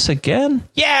sync this again?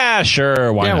 Yeah,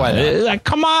 sure. Why not?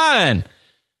 Come on."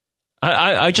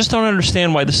 I just don't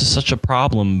understand why this is such a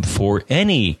problem for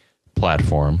any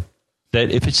platform, that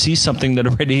if it sees something that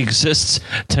already exists,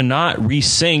 to not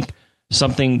resync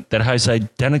something that has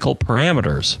identical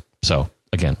parameters. So,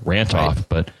 again, rant off.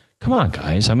 But come on,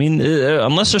 guys. I mean,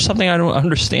 unless there's something I don't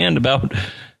understand about,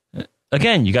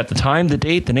 again, you got the time, the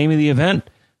date, the name of the event.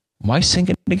 Why sync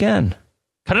it again?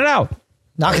 Cut it out.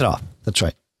 Knock it off. That's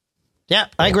right. Yeah,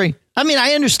 I agree. I mean,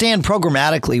 I understand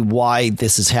programmatically why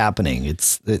this is happening.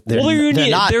 They're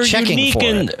not checking for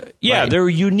it. Yeah, right? They're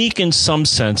unique in some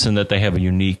sense in that they have a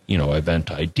unique, event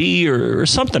ID or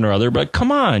something or other. But come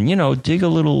on, dig a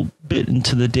little bit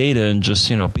into the data and just,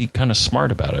 be kind of smart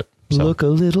about it. So. Look a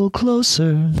little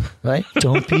closer, right?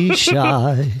 Don't be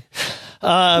shy.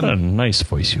 What a nice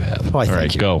voice you have. All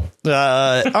right, go.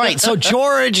 All right, so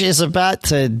George is about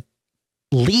to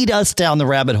lead us down the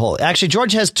rabbit hole. Actually,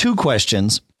 George has two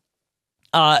questions.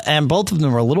 And both of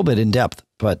them are a little bit in depth,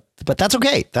 but that's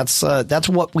okay. That's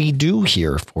what we do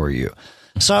here for you.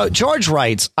 So George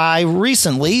writes, I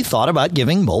recently thought about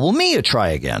giving MobileMe a try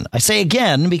again. I say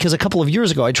again because a couple of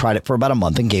years ago I tried it for about a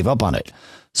month and gave up on it.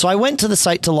 So I went to the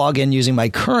site to log in using my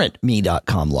current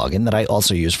me.com login that I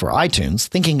also use for iTunes,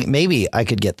 thinking maybe I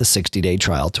could get the 60-day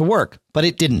trial to work. But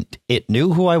it didn't. It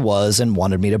knew who I was and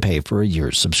wanted me to pay for a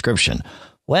year's subscription.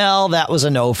 Well, that was a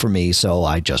no for me, so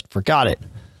I just forgot it.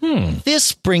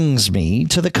 This brings me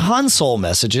to the console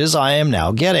messages I am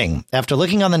now getting. After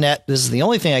looking on the net, this is the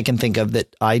only thing I can think of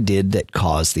that I did that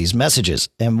caused these messages.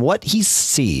 And what he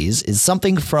sees is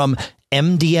something from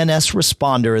MDNS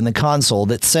Responder in the console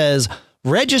that says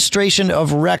registration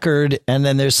of record, and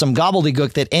then there's some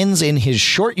gobbledygook that ends in his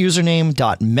short username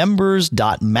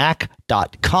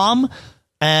 .members.mac.com,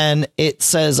 and it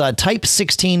says type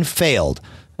 16 failed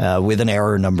with an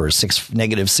error number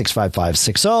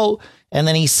 -65560. And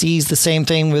then he sees the same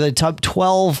thing with a type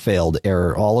 12 failed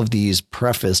error. All of these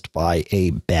prefaced by a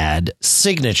bad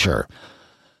signature.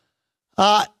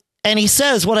 And he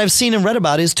says, what I've seen and read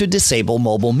about is to disable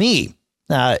MobileMe.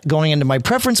 Going into my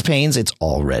preference panes, it's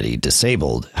already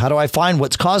disabled. How do I find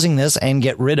what's causing this and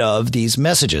get rid of these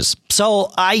messages?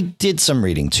 So I did some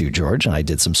reading too, George, and I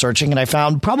did some searching, and I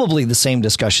found probably the same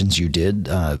discussions you did.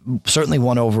 Certainly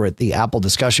one over at the Apple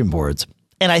discussion boards.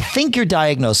 And I think your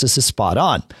diagnosis is spot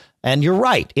on. And you're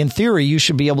right. In theory, you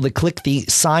should be able to click the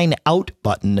sign out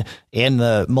button in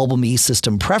the MobileMe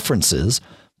system preferences.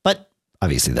 But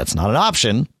obviously, that's not an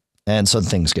option. And so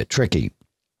things get tricky.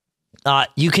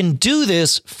 You can do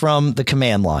this from the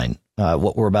command line,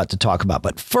 what we're about to talk about.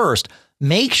 But first,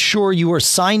 make sure you are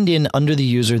signed in under the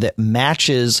user that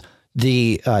matches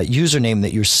the username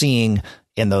that you're seeing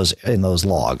in those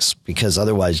logs, because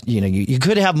otherwise, you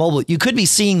could have you could be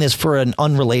seeing this for an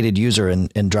unrelated user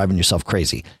and driving yourself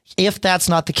crazy. If that's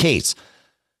not the case,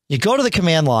 you go to the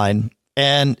command line,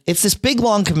 and it's this big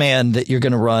long command that you're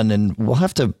going to run, and we'll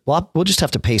just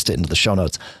have to paste it into the show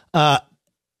notes.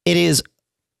 It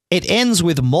ends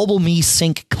with MobileMe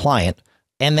sync client.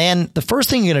 And then the first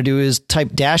thing you're going to do is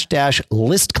type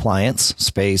 --list clients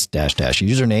space --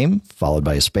 username, followed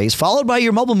by a space, followed by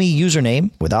your MobileMe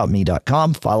username without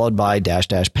me.com, followed by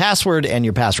 -- password and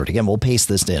your password. Again, we'll paste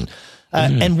this in.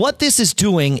 And what this is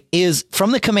doing is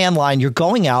from the command line, you're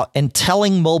going out and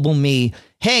telling MobileMe,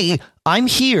 hey, I'm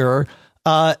here.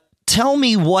 Tell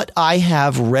me what I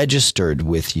have registered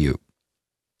with you.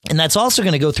 And that's also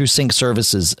going to go through sync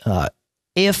services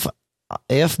if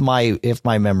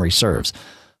my memory serves.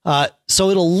 So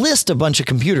it'll list a bunch of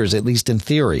computers, at least in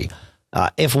theory.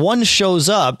 If one shows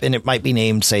up, and it might be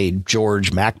named, say,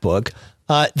 George MacBook,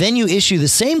 then you issue the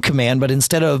same command, but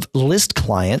instead of list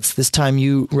clients, this time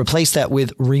you replace that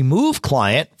with remove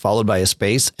client, followed by a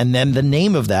space, and then the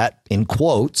name of that in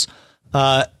quotes,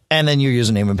 and then your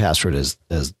username and password as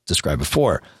described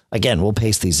before. Again, we'll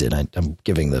paste these in. I'm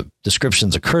giving the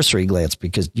descriptions a cursory glance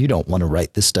because you don't want to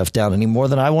write this stuff down any more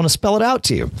than I want to spell it out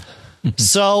to you.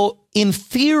 So in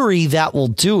theory, that will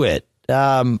do it.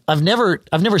 I've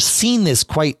never seen this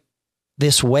quite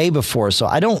this way before, so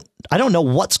I don't know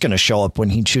what's going to show up when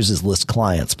he chooses list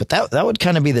clients. But that would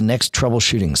kind of be the next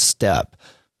troubleshooting step,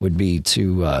 would be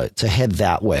to head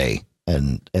that way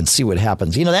and see what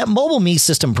happens. That MobileMe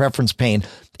system preference pane,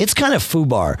 it's kind of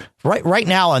foobar. Right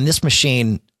now on this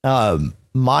machine,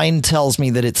 mine tells me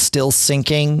that it's still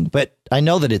syncing, but I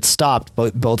know that it stopped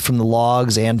both from the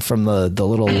logs and from the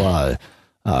little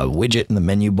widget in the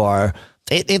menu bar.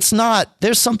 It's not,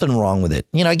 there's something wrong with it.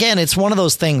 Again, it's one of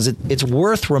those things. It's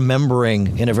worth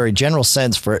remembering in a very general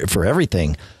sense for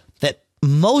everything that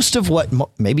most of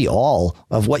maybe all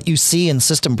of what you see in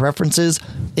system preferences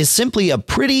is simply a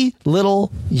pretty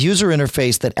little user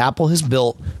interface that Apple has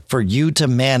built for you to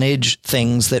manage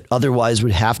things that otherwise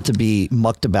would have to be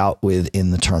mucked about with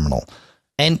in the terminal.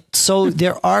 And so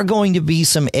there are going to be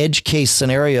some edge case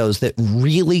scenarios that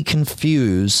really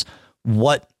confuse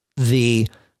what the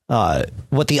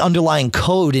underlying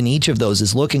code in each of those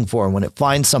is looking for. And when it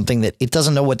finds something that it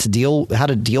doesn't know how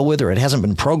to deal with, or it hasn't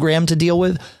been programmed to deal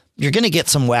with, you're going to get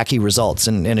some wacky results.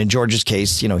 And in George's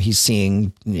case, he's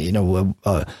seeing,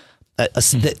 the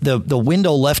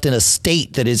window left in a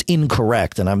state that is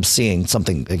incorrect. And I'm seeing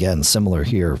something, again, similar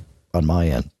here on my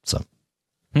end. So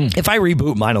if I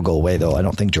reboot, mine will go away, though. I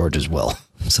don't think George's will.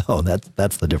 So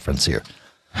that's the difference here.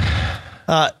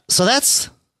 So that's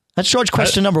George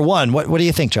question number one. What do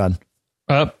you think, John?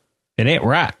 It ain't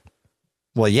right.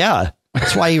 Well, yeah,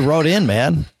 that's why he wrote in,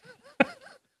 man.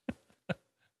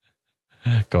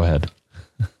 Go ahead.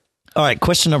 All right.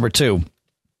 Question number two.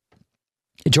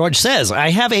 George says,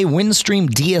 I have a Windstream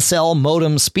DSL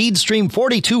modem Speedstream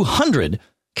 4200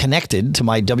 connected to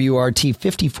my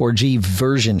WRT54G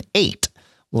version 8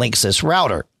 Linksys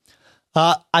router.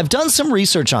 I've done some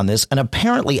research on this, and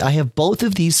apparently I have both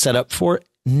of these set up for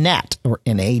NAT or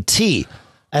NAT.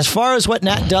 As far as what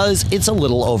NAT does, it's a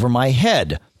little over my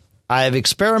head. I've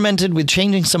experimented with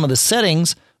changing some of the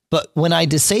settings, but when I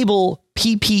disable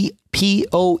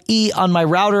PPPoE on my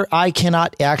router, I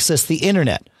cannot access the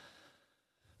internet.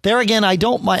 There again, I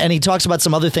don't mind. And he talks about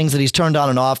some other things that he's turned on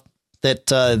and off that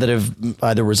have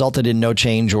either resulted in no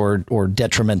change or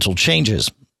detrimental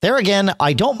changes. There again,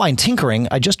 I don't mind tinkering.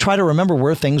 I just try to remember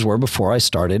where things were before I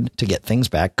started to get things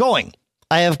back going.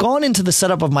 I have gone into the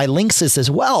setup of my Linksys as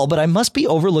well, but I must be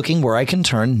overlooking where I can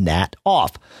turn NAT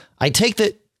off. I take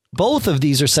that both of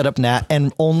these are set up NAT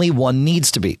and only one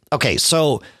needs to be. Okay,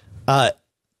 so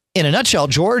in a nutshell,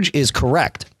 George is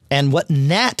correct. And what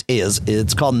NAT is,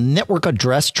 it's called Network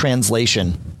Address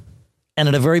Translation. And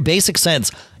in a very basic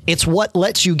sense, it's what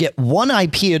lets you get one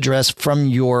IP address from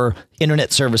your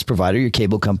internet service provider, your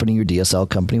cable company, your DSL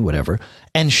company, whatever,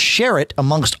 and share it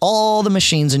amongst all the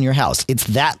machines in your house. It's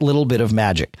that little bit of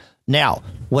magic. Now,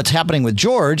 what's happening with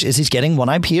George is he's getting one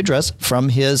IP address from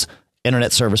his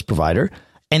internet service provider,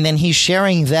 and then he's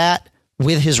sharing that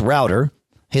with his router,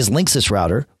 his Linksys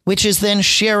router, which is then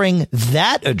sharing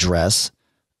that address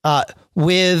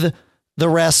with the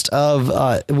rest of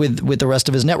with the rest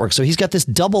of his network. So he's got this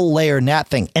double layer NAT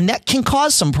thing, and that can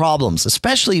cause some problems,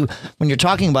 especially when you're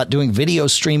talking about doing video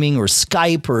streaming or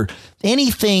Skype or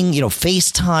anything,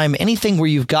 FaceTime, anything where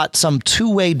you've got some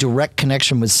two-way direct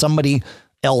connection with somebody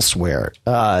elsewhere.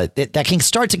 That can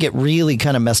start to get really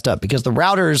kind of messed up because the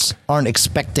routers aren't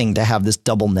expecting to have this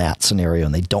double NAT scenario,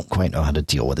 and they don't quite know how to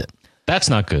deal with it. That's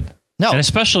not good. No, and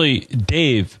especially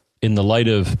Dave, in the light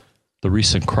of the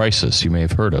recent crisis you may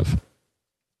have heard of.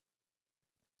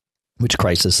 Which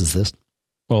crisis is this?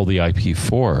 Well, the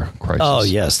IP4 crisis. Oh,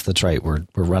 yes, that's right. We're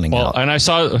running out. And I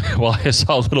saw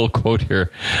a little quote here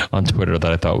on Twitter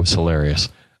that I thought was hilarious.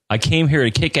 I came here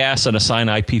to kick ass and assign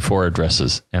IP4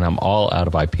 addresses, and I'm all out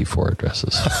of IP4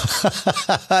 addresses.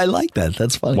 I like that.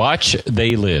 That's funny. Watch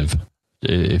They Live,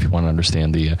 if you want to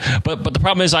understand the... But the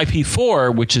problem is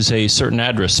IP4, which is a certain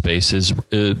address space, is,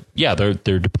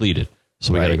 they're depleted.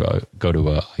 So we got to go to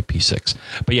IP6.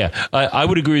 But yeah, I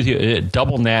would agree with you.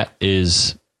 Double NAT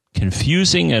is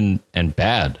confusing and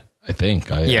bad, I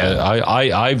think.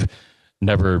 I've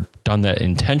never done that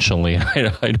intentionally.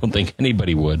 I don't think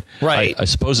anybody would. Right. I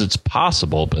suppose it's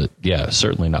possible, but yeah,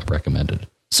 certainly not recommended.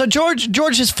 So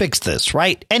George has fixed this,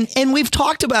 right? And we've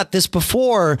talked about this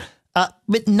before,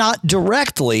 but not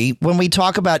directly when we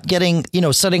talk about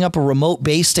setting up a remote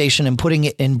base station and putting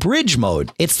it in bridge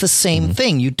mode. It's the same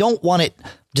thing. You don't want it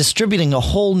distributing a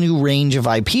whole new range of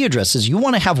IP addresses. You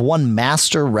want to have one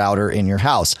master router in your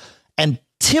house. And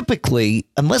typically,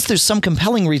 unless there's some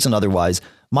compelling reason otherwise,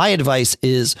 my advice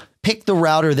is pick the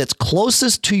router that's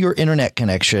closest to your internet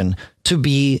connection to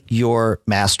be your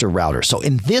master router. So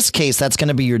in this case, that's going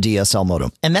to be your DSL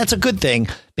modem. And that's a good thing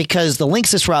because the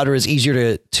Linksys router is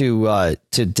easier to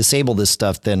disable this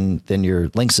stuff than your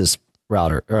Linksys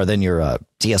router or than your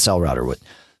DSL router would.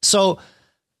 So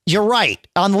you're right.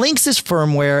 On Linksys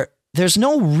firmware, there's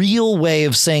no real way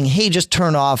of saying, hey, just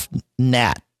turn off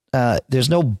NAT. There's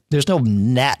no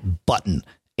NAT button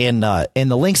in the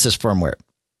Linksys firmware.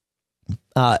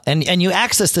 And you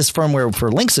access this firmware for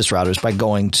Linksys routers by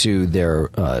going to their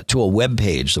to a web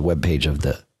page, the web page of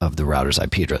the router's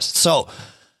IP address. So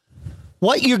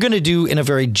what you're going to do in a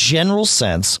very general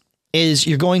sense is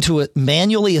you're going to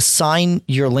manually assign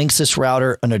your Linksys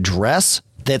router an address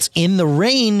that's in the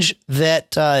range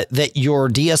that your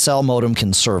DSL modem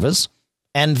can service.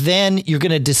 And then you're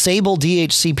going to disable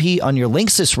DHCP on your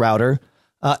Linksys router.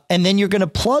 And then you're going to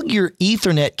plug your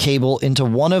Ethernet cable into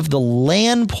one of the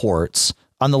LAN ports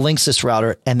on the Linksys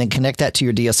router and then connect that to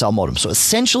your DSL modem. So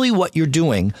essentially what you're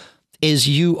doing is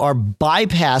you are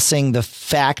bypassing the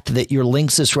fact that your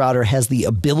Linksys router has the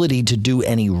ability to do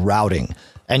any routing.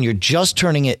 And you're just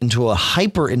turning it into a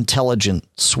hyper intelligent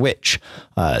switch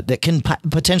that can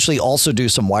potentially also do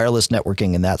some wireless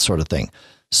networking and that sort of thing.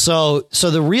 So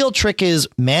the real trick is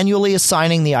manually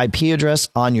assigning the IP address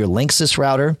on your Linksys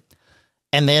router.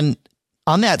 And then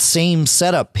on that same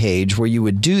setup page where you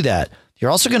would do that, you're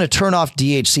also going to turn off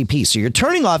DHCP. So you're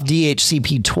turning off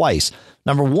DHCP twice.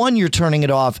 Number one, you're turning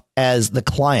it off as the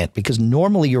client because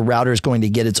normally your router is going to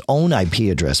get its own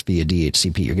IP address via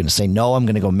DHCP. You're going to say, no, I'm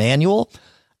going to go manual.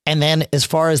 And then as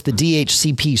far as the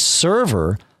DHCP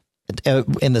server,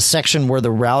 in the section where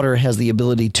the router has the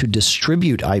ability to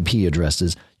distribute IP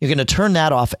addresses, you're going to turn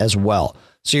that off as well.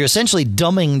 So you're essentially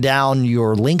dumbing down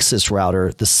your Linksys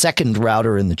router, the second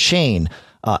router in the chain,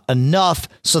 enough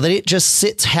so that it just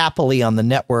sits happily on the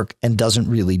network and doesn't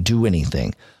really do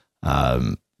anything.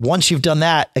 Once you've done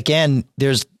that, again,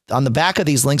 there's on the back of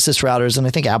these Linksys routers, and I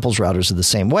think Apple's routers are the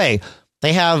same way,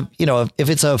 they have, if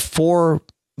it's a four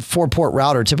port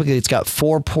router, typically it's got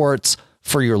 4 ports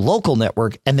for your local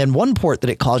network and then 1 port that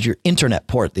it calls your internet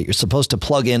port that you're supposed to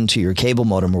plug into your cable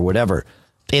modem or whatever.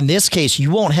 In this case,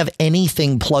 you won't have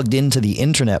anything plugged into the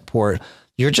internet port.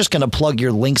 You're just going to plug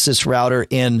your Linksys router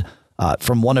in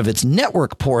from one of its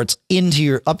network ports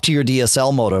up to your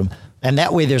DSL modem. And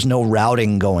that way there's no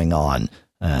routing going on.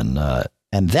 And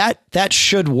that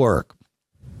should work.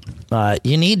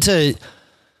 You need to.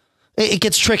 It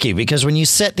gets tricky because when you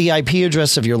set the IP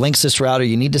address of your Linksys router,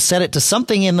 you need to set it to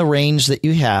something in the range that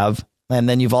you have. And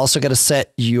then you've also got to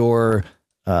set your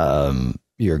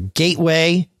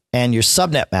gateway and your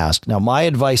subnet mask. Now, my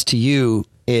advice to you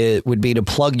would be to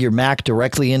plug your Mac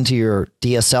directly into your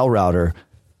DSL router.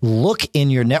 Look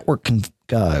in your network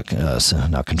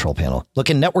not control panel. Look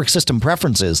in network system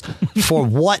preferences for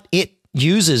what it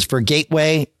uses for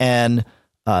gateway and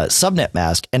subnet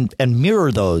mask, and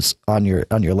mirror those on your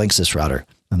Linksys router,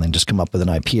 and then just come up with an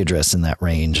IP address in that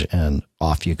range, and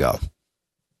off you go.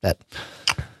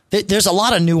 There's a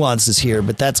lot of nuances here,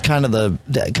 but that's kind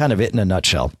of it in a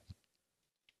nutshell.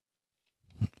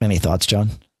 Any thoughts,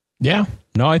 John? Yeah.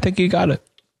 No, I think you got it.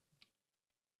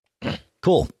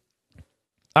 Cool.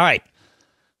 All right.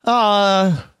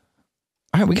 All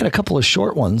right, we got a couple of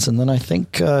short ones, and then I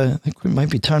think we might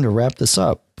be time to wrap this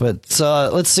up. But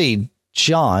let's see.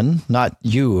 John, not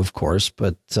you, of course,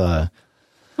 but well,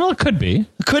 it could be.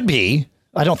 It could be.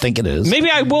 I don't think it is. Maybe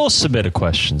I will submit a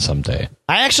question someday.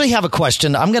 I actually have a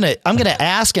question. I'm gonna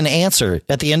ask and answer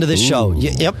at the end of this show.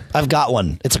 Yep, I've got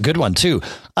one. It's a good one too.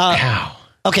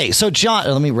 Okay, so John,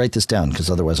 let me write this down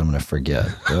because otherwise I'm going to forget.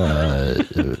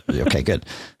 Okay, good.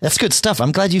 That's good stuff.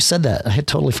 I'm glad you said that. I had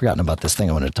totally forgotten about this thing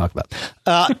I wanted to talk about.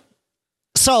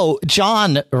 So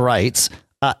John writes,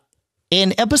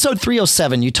 in episode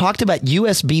 307, you talked about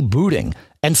USB booting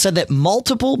and said that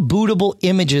multiple bootable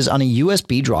images on a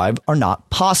USB drive are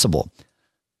not possible.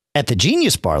 At the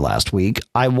Genius Bar last week,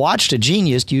 I watched a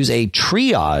genius use a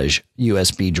Triage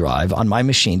USB drive on my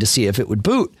machine to see if it would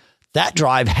boot. That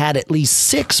drive had at least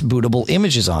 6 bootable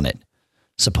images on it.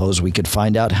 Suppose we could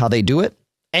find out how they do it?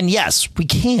 And yes, we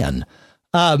can.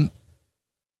 You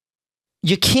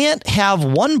can't have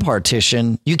one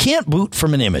partition. You can't boot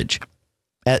from an image.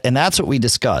 And that's what we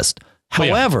discussed.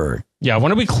 However... Yeah, I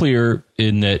want to be clear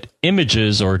in that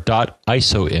images or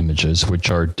 .iso images,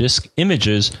 which are disk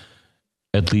images,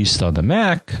 at least on the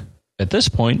Mac, at this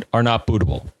point, are not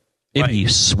bootable. It'd be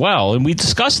swell, and we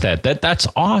discussed that.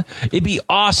 It'd be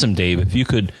awesome, Dave, if you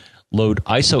could load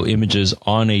ISO images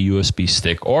on a USB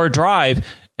stick or a drive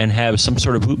and have some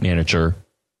sort of boot manager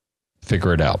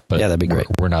figure it out. But yeah, that'd be great.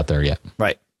 We're not there yet.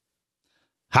 Right.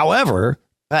 However,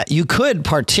 you could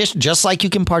partition, just like you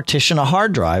can partition a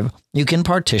hard drive, you can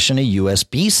partition a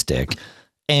USB stick,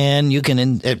 and you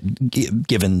can,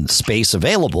 given space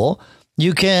available,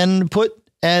 you can put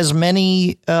as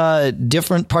many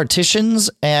different partitions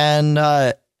and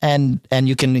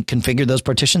you can configure those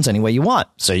partitions any way you want.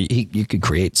 So you could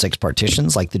create 6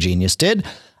 partitions like the Genius did,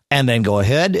 and then go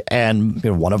ahead and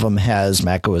one of them has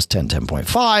Mac OS 10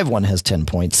 10.5, one has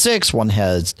 10.6, one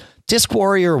has Disk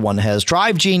Warrior, one has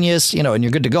Drive Genius, and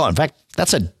you're good to go. In fact,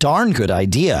 that's a darn good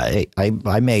idea.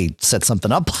 I may set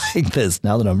something up like this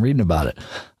now that I'm reading about it.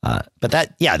 But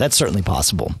that's certainly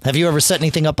possible. Have you ever set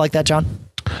anything up like that, John?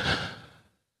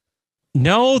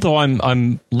 No, though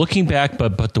I'm looking back,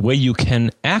 but the way you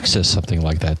can access something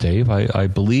like that, Dave, I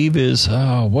believe is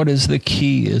what is the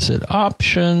key? Is it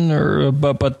option or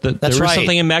there is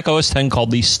something in Mac OS 10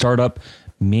 called the Startup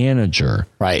Manager,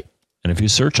 right? And if you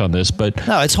search on this,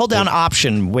 no, it's hold down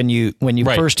option when you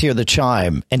first hear the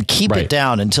chime and keep it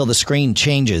down until the screen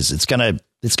changes. It's gonna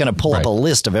pull up a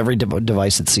list of every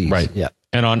device it sees. Right. Yeah.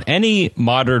 And on any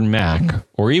modern Mac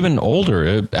or even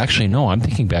older, actually, no, I'm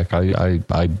thinking back.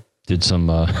 I did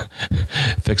some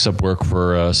fix-up work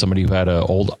for somebody who had an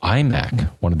old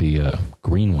iMac, one of the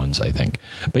green ones, I think.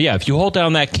 But yeah, if you hold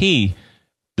down that key,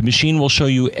 the machine will show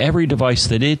you every device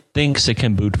that it thinks it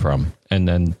can boot from. And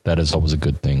then that is always a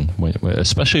good thing,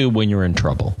 especially when you're in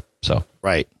trouble. So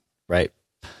Right.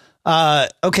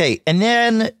 Okay, and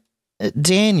then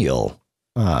Daniel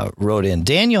wrote in.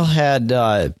 Daniel had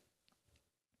an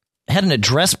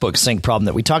address book sync problem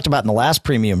that we talked about in the last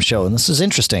premium show, and this is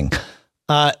interesting.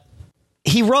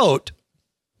 He wrote,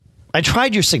 I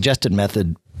tried your suggested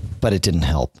method, but it didn't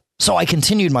help. So I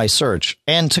continued my search.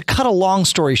 And to cut a long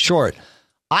story short,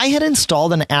 I had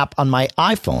installed an app on my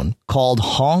iPhone called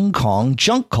Hong Kong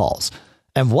Junk Calls.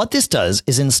 And what this does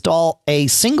is install a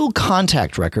single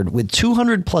contact record with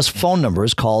 200 plus phone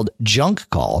numbers called Junk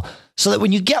Call, so that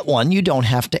when you get one, you don't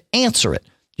have to answer it.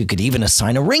 You could even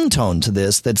assign a ringtone to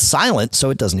this that's silent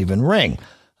so it doesn't even ring.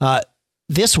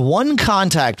 This one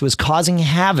contact was causing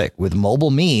havoc with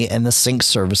MobileMe and the sync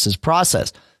services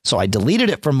process. So I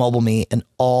deleted it from MobileMe and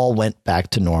all went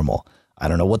back to normal. I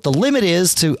don't know what the limit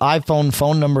is to iPhone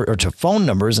phone number or to phone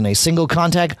numbers in a single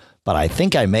contact, but I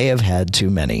think I may have had too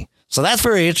many. So that's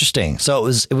very interesting. So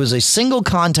it was a single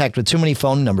contact with too many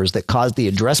phone numbers that caused the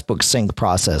address book sync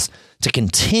process to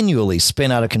continually spin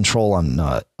out of control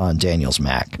on Daniel's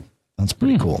Mac. That's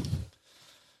pretty cool.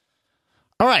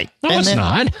 All right. No, it's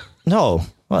not. No.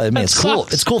 Well, I mean, That's it's cool.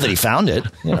 close. It's cool that he found it.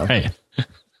 You know. Right.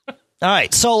 All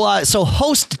right. So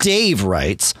host Dave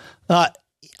writes,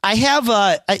 I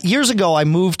have years ago, I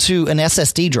moved to an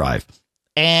SSD drive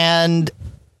and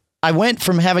I went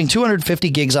from having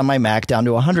 250 gigs on my Mac down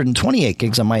to 128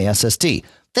 gigs on my SSD.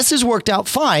 This has worked out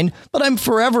fine, but I'm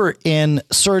forever in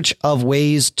search of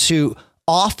ways to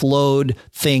offload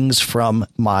things from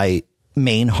my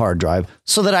main hard drive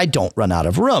so that I don't run out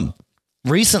of room.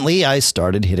 Recently, I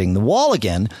started hitting the wall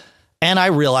again, and I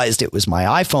realized it was my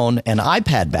iPhone and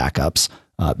iPad backups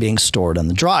being stored on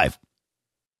the drive.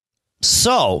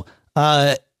 So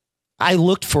I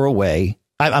looked for a way.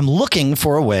 I'm looking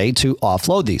for a way to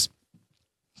offload these.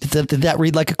 Did that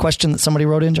read like a question that somebody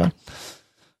wrote in, John?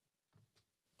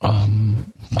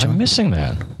 I'm missing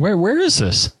that. Where is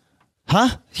this?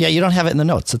 Huh? Yeah, you don't have it in the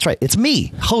notes. That's right. It's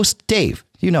me, host Dave.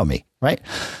 You know me, right?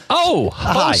 Oh,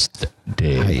 host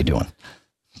Dave. How you doing?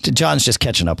 John's just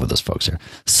catching up with us folks here.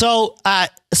 So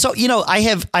you know, I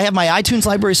have my iTunes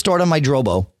library stored on my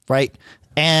Drobo, right?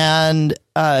 And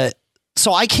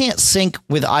so I can't sync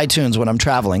with iTunes when I'm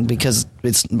traveling because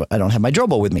I don't have my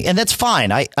Drobo with me, and that's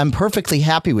fine. I'm perfectly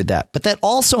happy with that. But that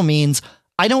also means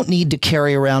I don't need to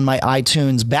carry around my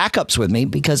iTunes backups with me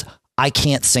because I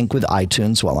can't sync with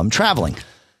iTunes while I'm traveling.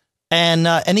 And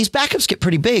these backups get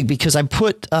pretty big because I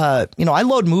put, I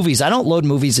load movies. I don't load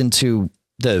movies into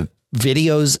the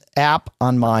videos app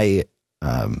on my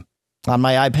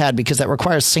iPad because that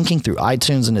requires syncing through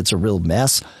iTunes and it's a real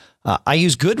mess. I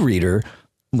use Goodreader,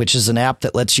 which is an app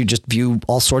that lets you just view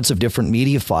all sorts of different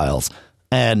media files.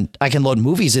 And I can load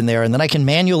movies in there and then I can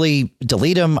manually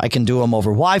delete them. I can do them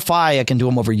over Wi-Fi. I can do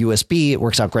them over USB. It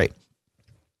works out great.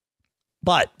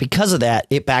 But because of that,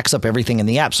 it backs up everything in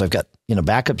the app. So I've got,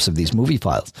 backups of these movie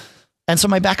files. And so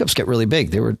my backups get really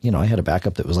big. They were, I had a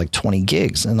backup that was like 20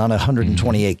 gigs and on a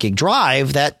 128 gig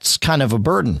drive, that's kind of a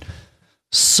burden.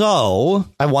 So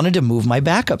I wanted to move my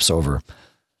backups over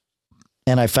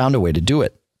and I found a way to do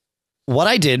it. What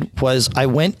I did was I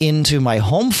went into my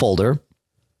home folder,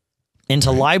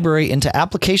 into library, into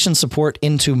application support,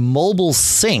 into mobile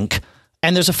sync,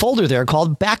 and there's a folder there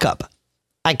called backup.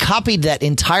 I copied that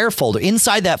entire folder.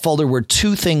 Inside that folder were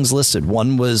two things listed.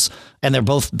 One was, and they're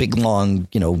both big, long,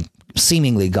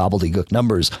 seemingly gobbledygook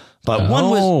numbers, but one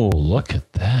was, oh, look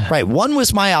at that. Right. One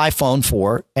was my iPhone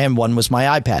 4 and one was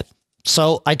my iPad.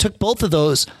 So I took both of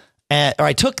those, or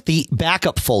I took the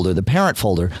backup folder, the parent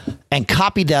folder, and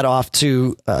copied that off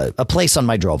to a place on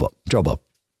my Drobo.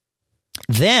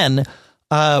 Then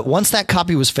once that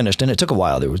copy was finished, and it took a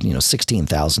while, there was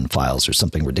 16,000 files or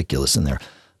something ridiculous in there.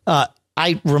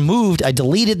 I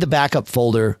deleted the backup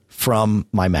folder from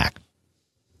my Mac.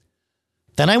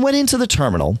 Then I went into the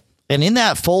terminal, and in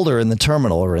that folder in the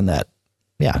terminal, or in that,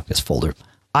 folder,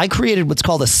 I created what's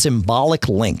called a symbolic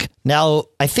link. Now,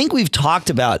 I think we've talked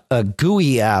about a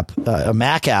GUI app, a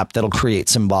Mac app that'll create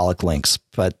symbolic links,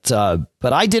 but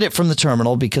I did it from the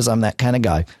terminal because I'm that kind of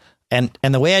guy. And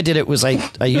the way I did it was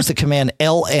I used the command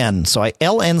ln. So I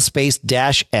ln space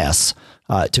 -s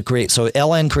to create. So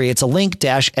ln creates a link,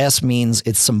 -s means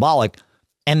it's symbolic.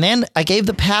 And then I gave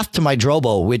the path to my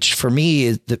Drobo, which for me,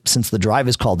 is since the drive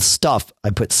is called stuff, I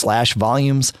put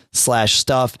 /volumes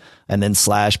 /stuff and then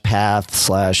 /path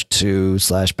 /to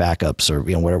 /backups or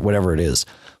whatever it is.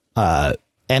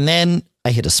 And then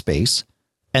I hit a space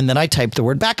and then I typed the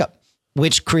word backup,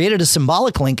 which created a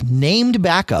symbolic link named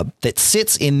backup that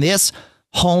sits in this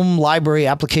home library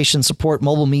application support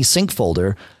MobileMe sync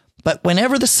folder. But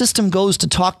whenever the system goes to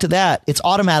talk to that, it's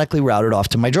automatically routed off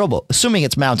to my Drobo, assuming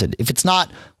it's mounted. If it's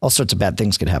not, all sorts of bad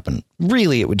things could happen.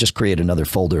 Really, it would just create another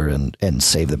folder and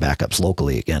save the backups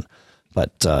locally again.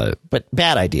 But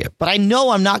bad idea. But I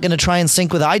know I'm not going to try and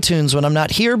sync with iTunes when I'm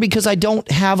not here because I don't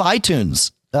have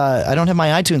iTunes. I don't have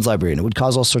my iTunes library, and it would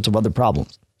cause all sorts of other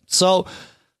problems. So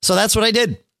that's what I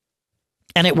did.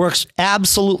 And it works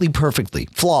absolutely perfectly.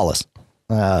 Flawless.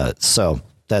 So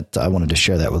that I wanted to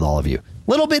share that with all of you.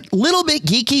 Little bit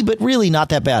geeky, but really not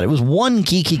that bad. It was one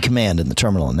geeky command in the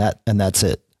terminal, and that's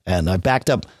it. And I backed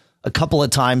up a couple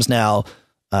of times now.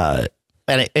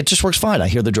 And it just works fine. I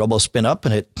hear the Drobo spin up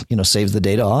and it, saves the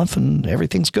data off and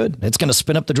everything's good. It's going to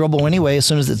spin up the Drobo anyway as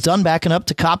soon as it's done backing up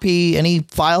to copy any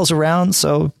files around.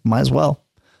 So might as well.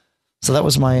 So that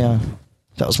was my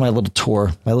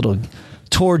little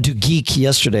tour, du geek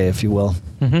yesterday, if you will.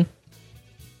 Mm-hmm.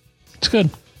 It's good.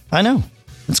 I know.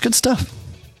 It's good stuff.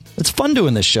 It's fun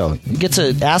doing this show. You get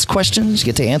to ask questions. You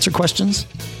get to answer questions.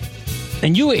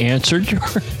 And you answered your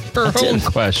own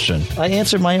question. I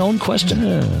answered my own question.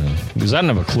 Yeah, because I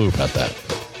didn't have a clue about that.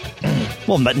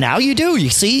 Well, but now you do. You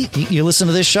see, you listen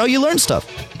to this show, you learn stuff.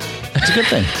 It's a good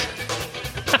thing.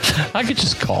 I could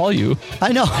just call you.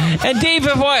 I know. And Dave,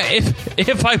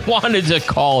 if I wanted to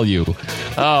call you,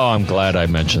 I'm glad I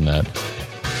mentioned that.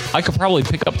 I could probably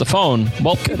pick up the phone.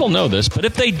 Well, people know this, but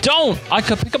if they don't, I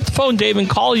could pick up the phone, Dave, and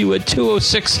call you at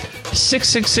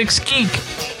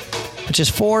 206-666-GEEK. Which is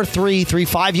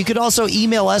 4335. You could also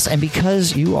email us, and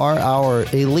because you are our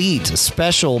elite,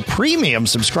 special, premium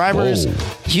subscribers,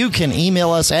 you can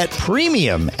email us at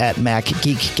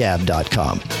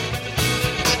premium@macgeekgab.com.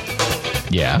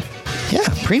 Yeah? Yeah,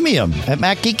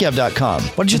 premium@macgeekgab.com.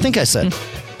 What did you think I said?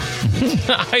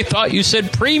 I thought you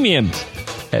said premium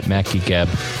at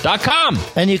macgeekgab.com.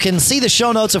 And you can see the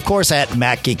show notes, of course, at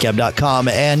macgeekgab.com,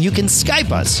 and you can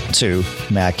Skype us to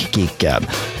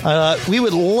MacGeekGab. We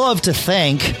would love to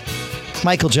thank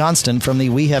Michael Johnston from the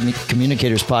We Have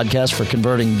Communicators podcast for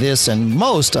converting this and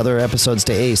most other episodes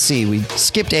to AAC. We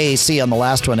skipped AAC on the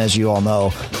last one, as you all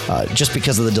know, just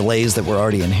because of the delays that were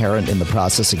already inherent in the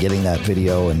process of getting that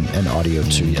video and audio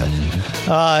to you.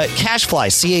 Cachefly,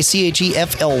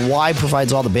 CACHEFLY,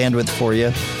 provides all the bandwidth for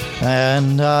you.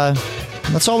 And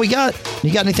that's all we got.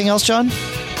 You got anything else, John?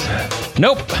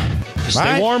 Nope.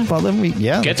 Stay warm. Well, then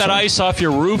get that ice off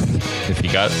your roof, if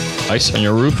you got ice on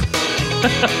your roof.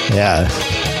 Yeah.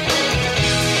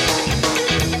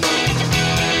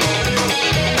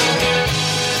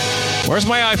 Where's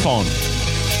my iPhone?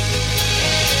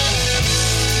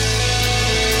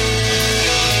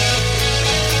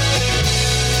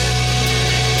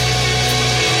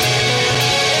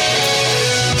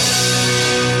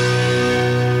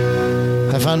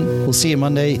 Have fun. We'll see you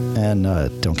Monday, and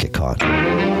don't get caught.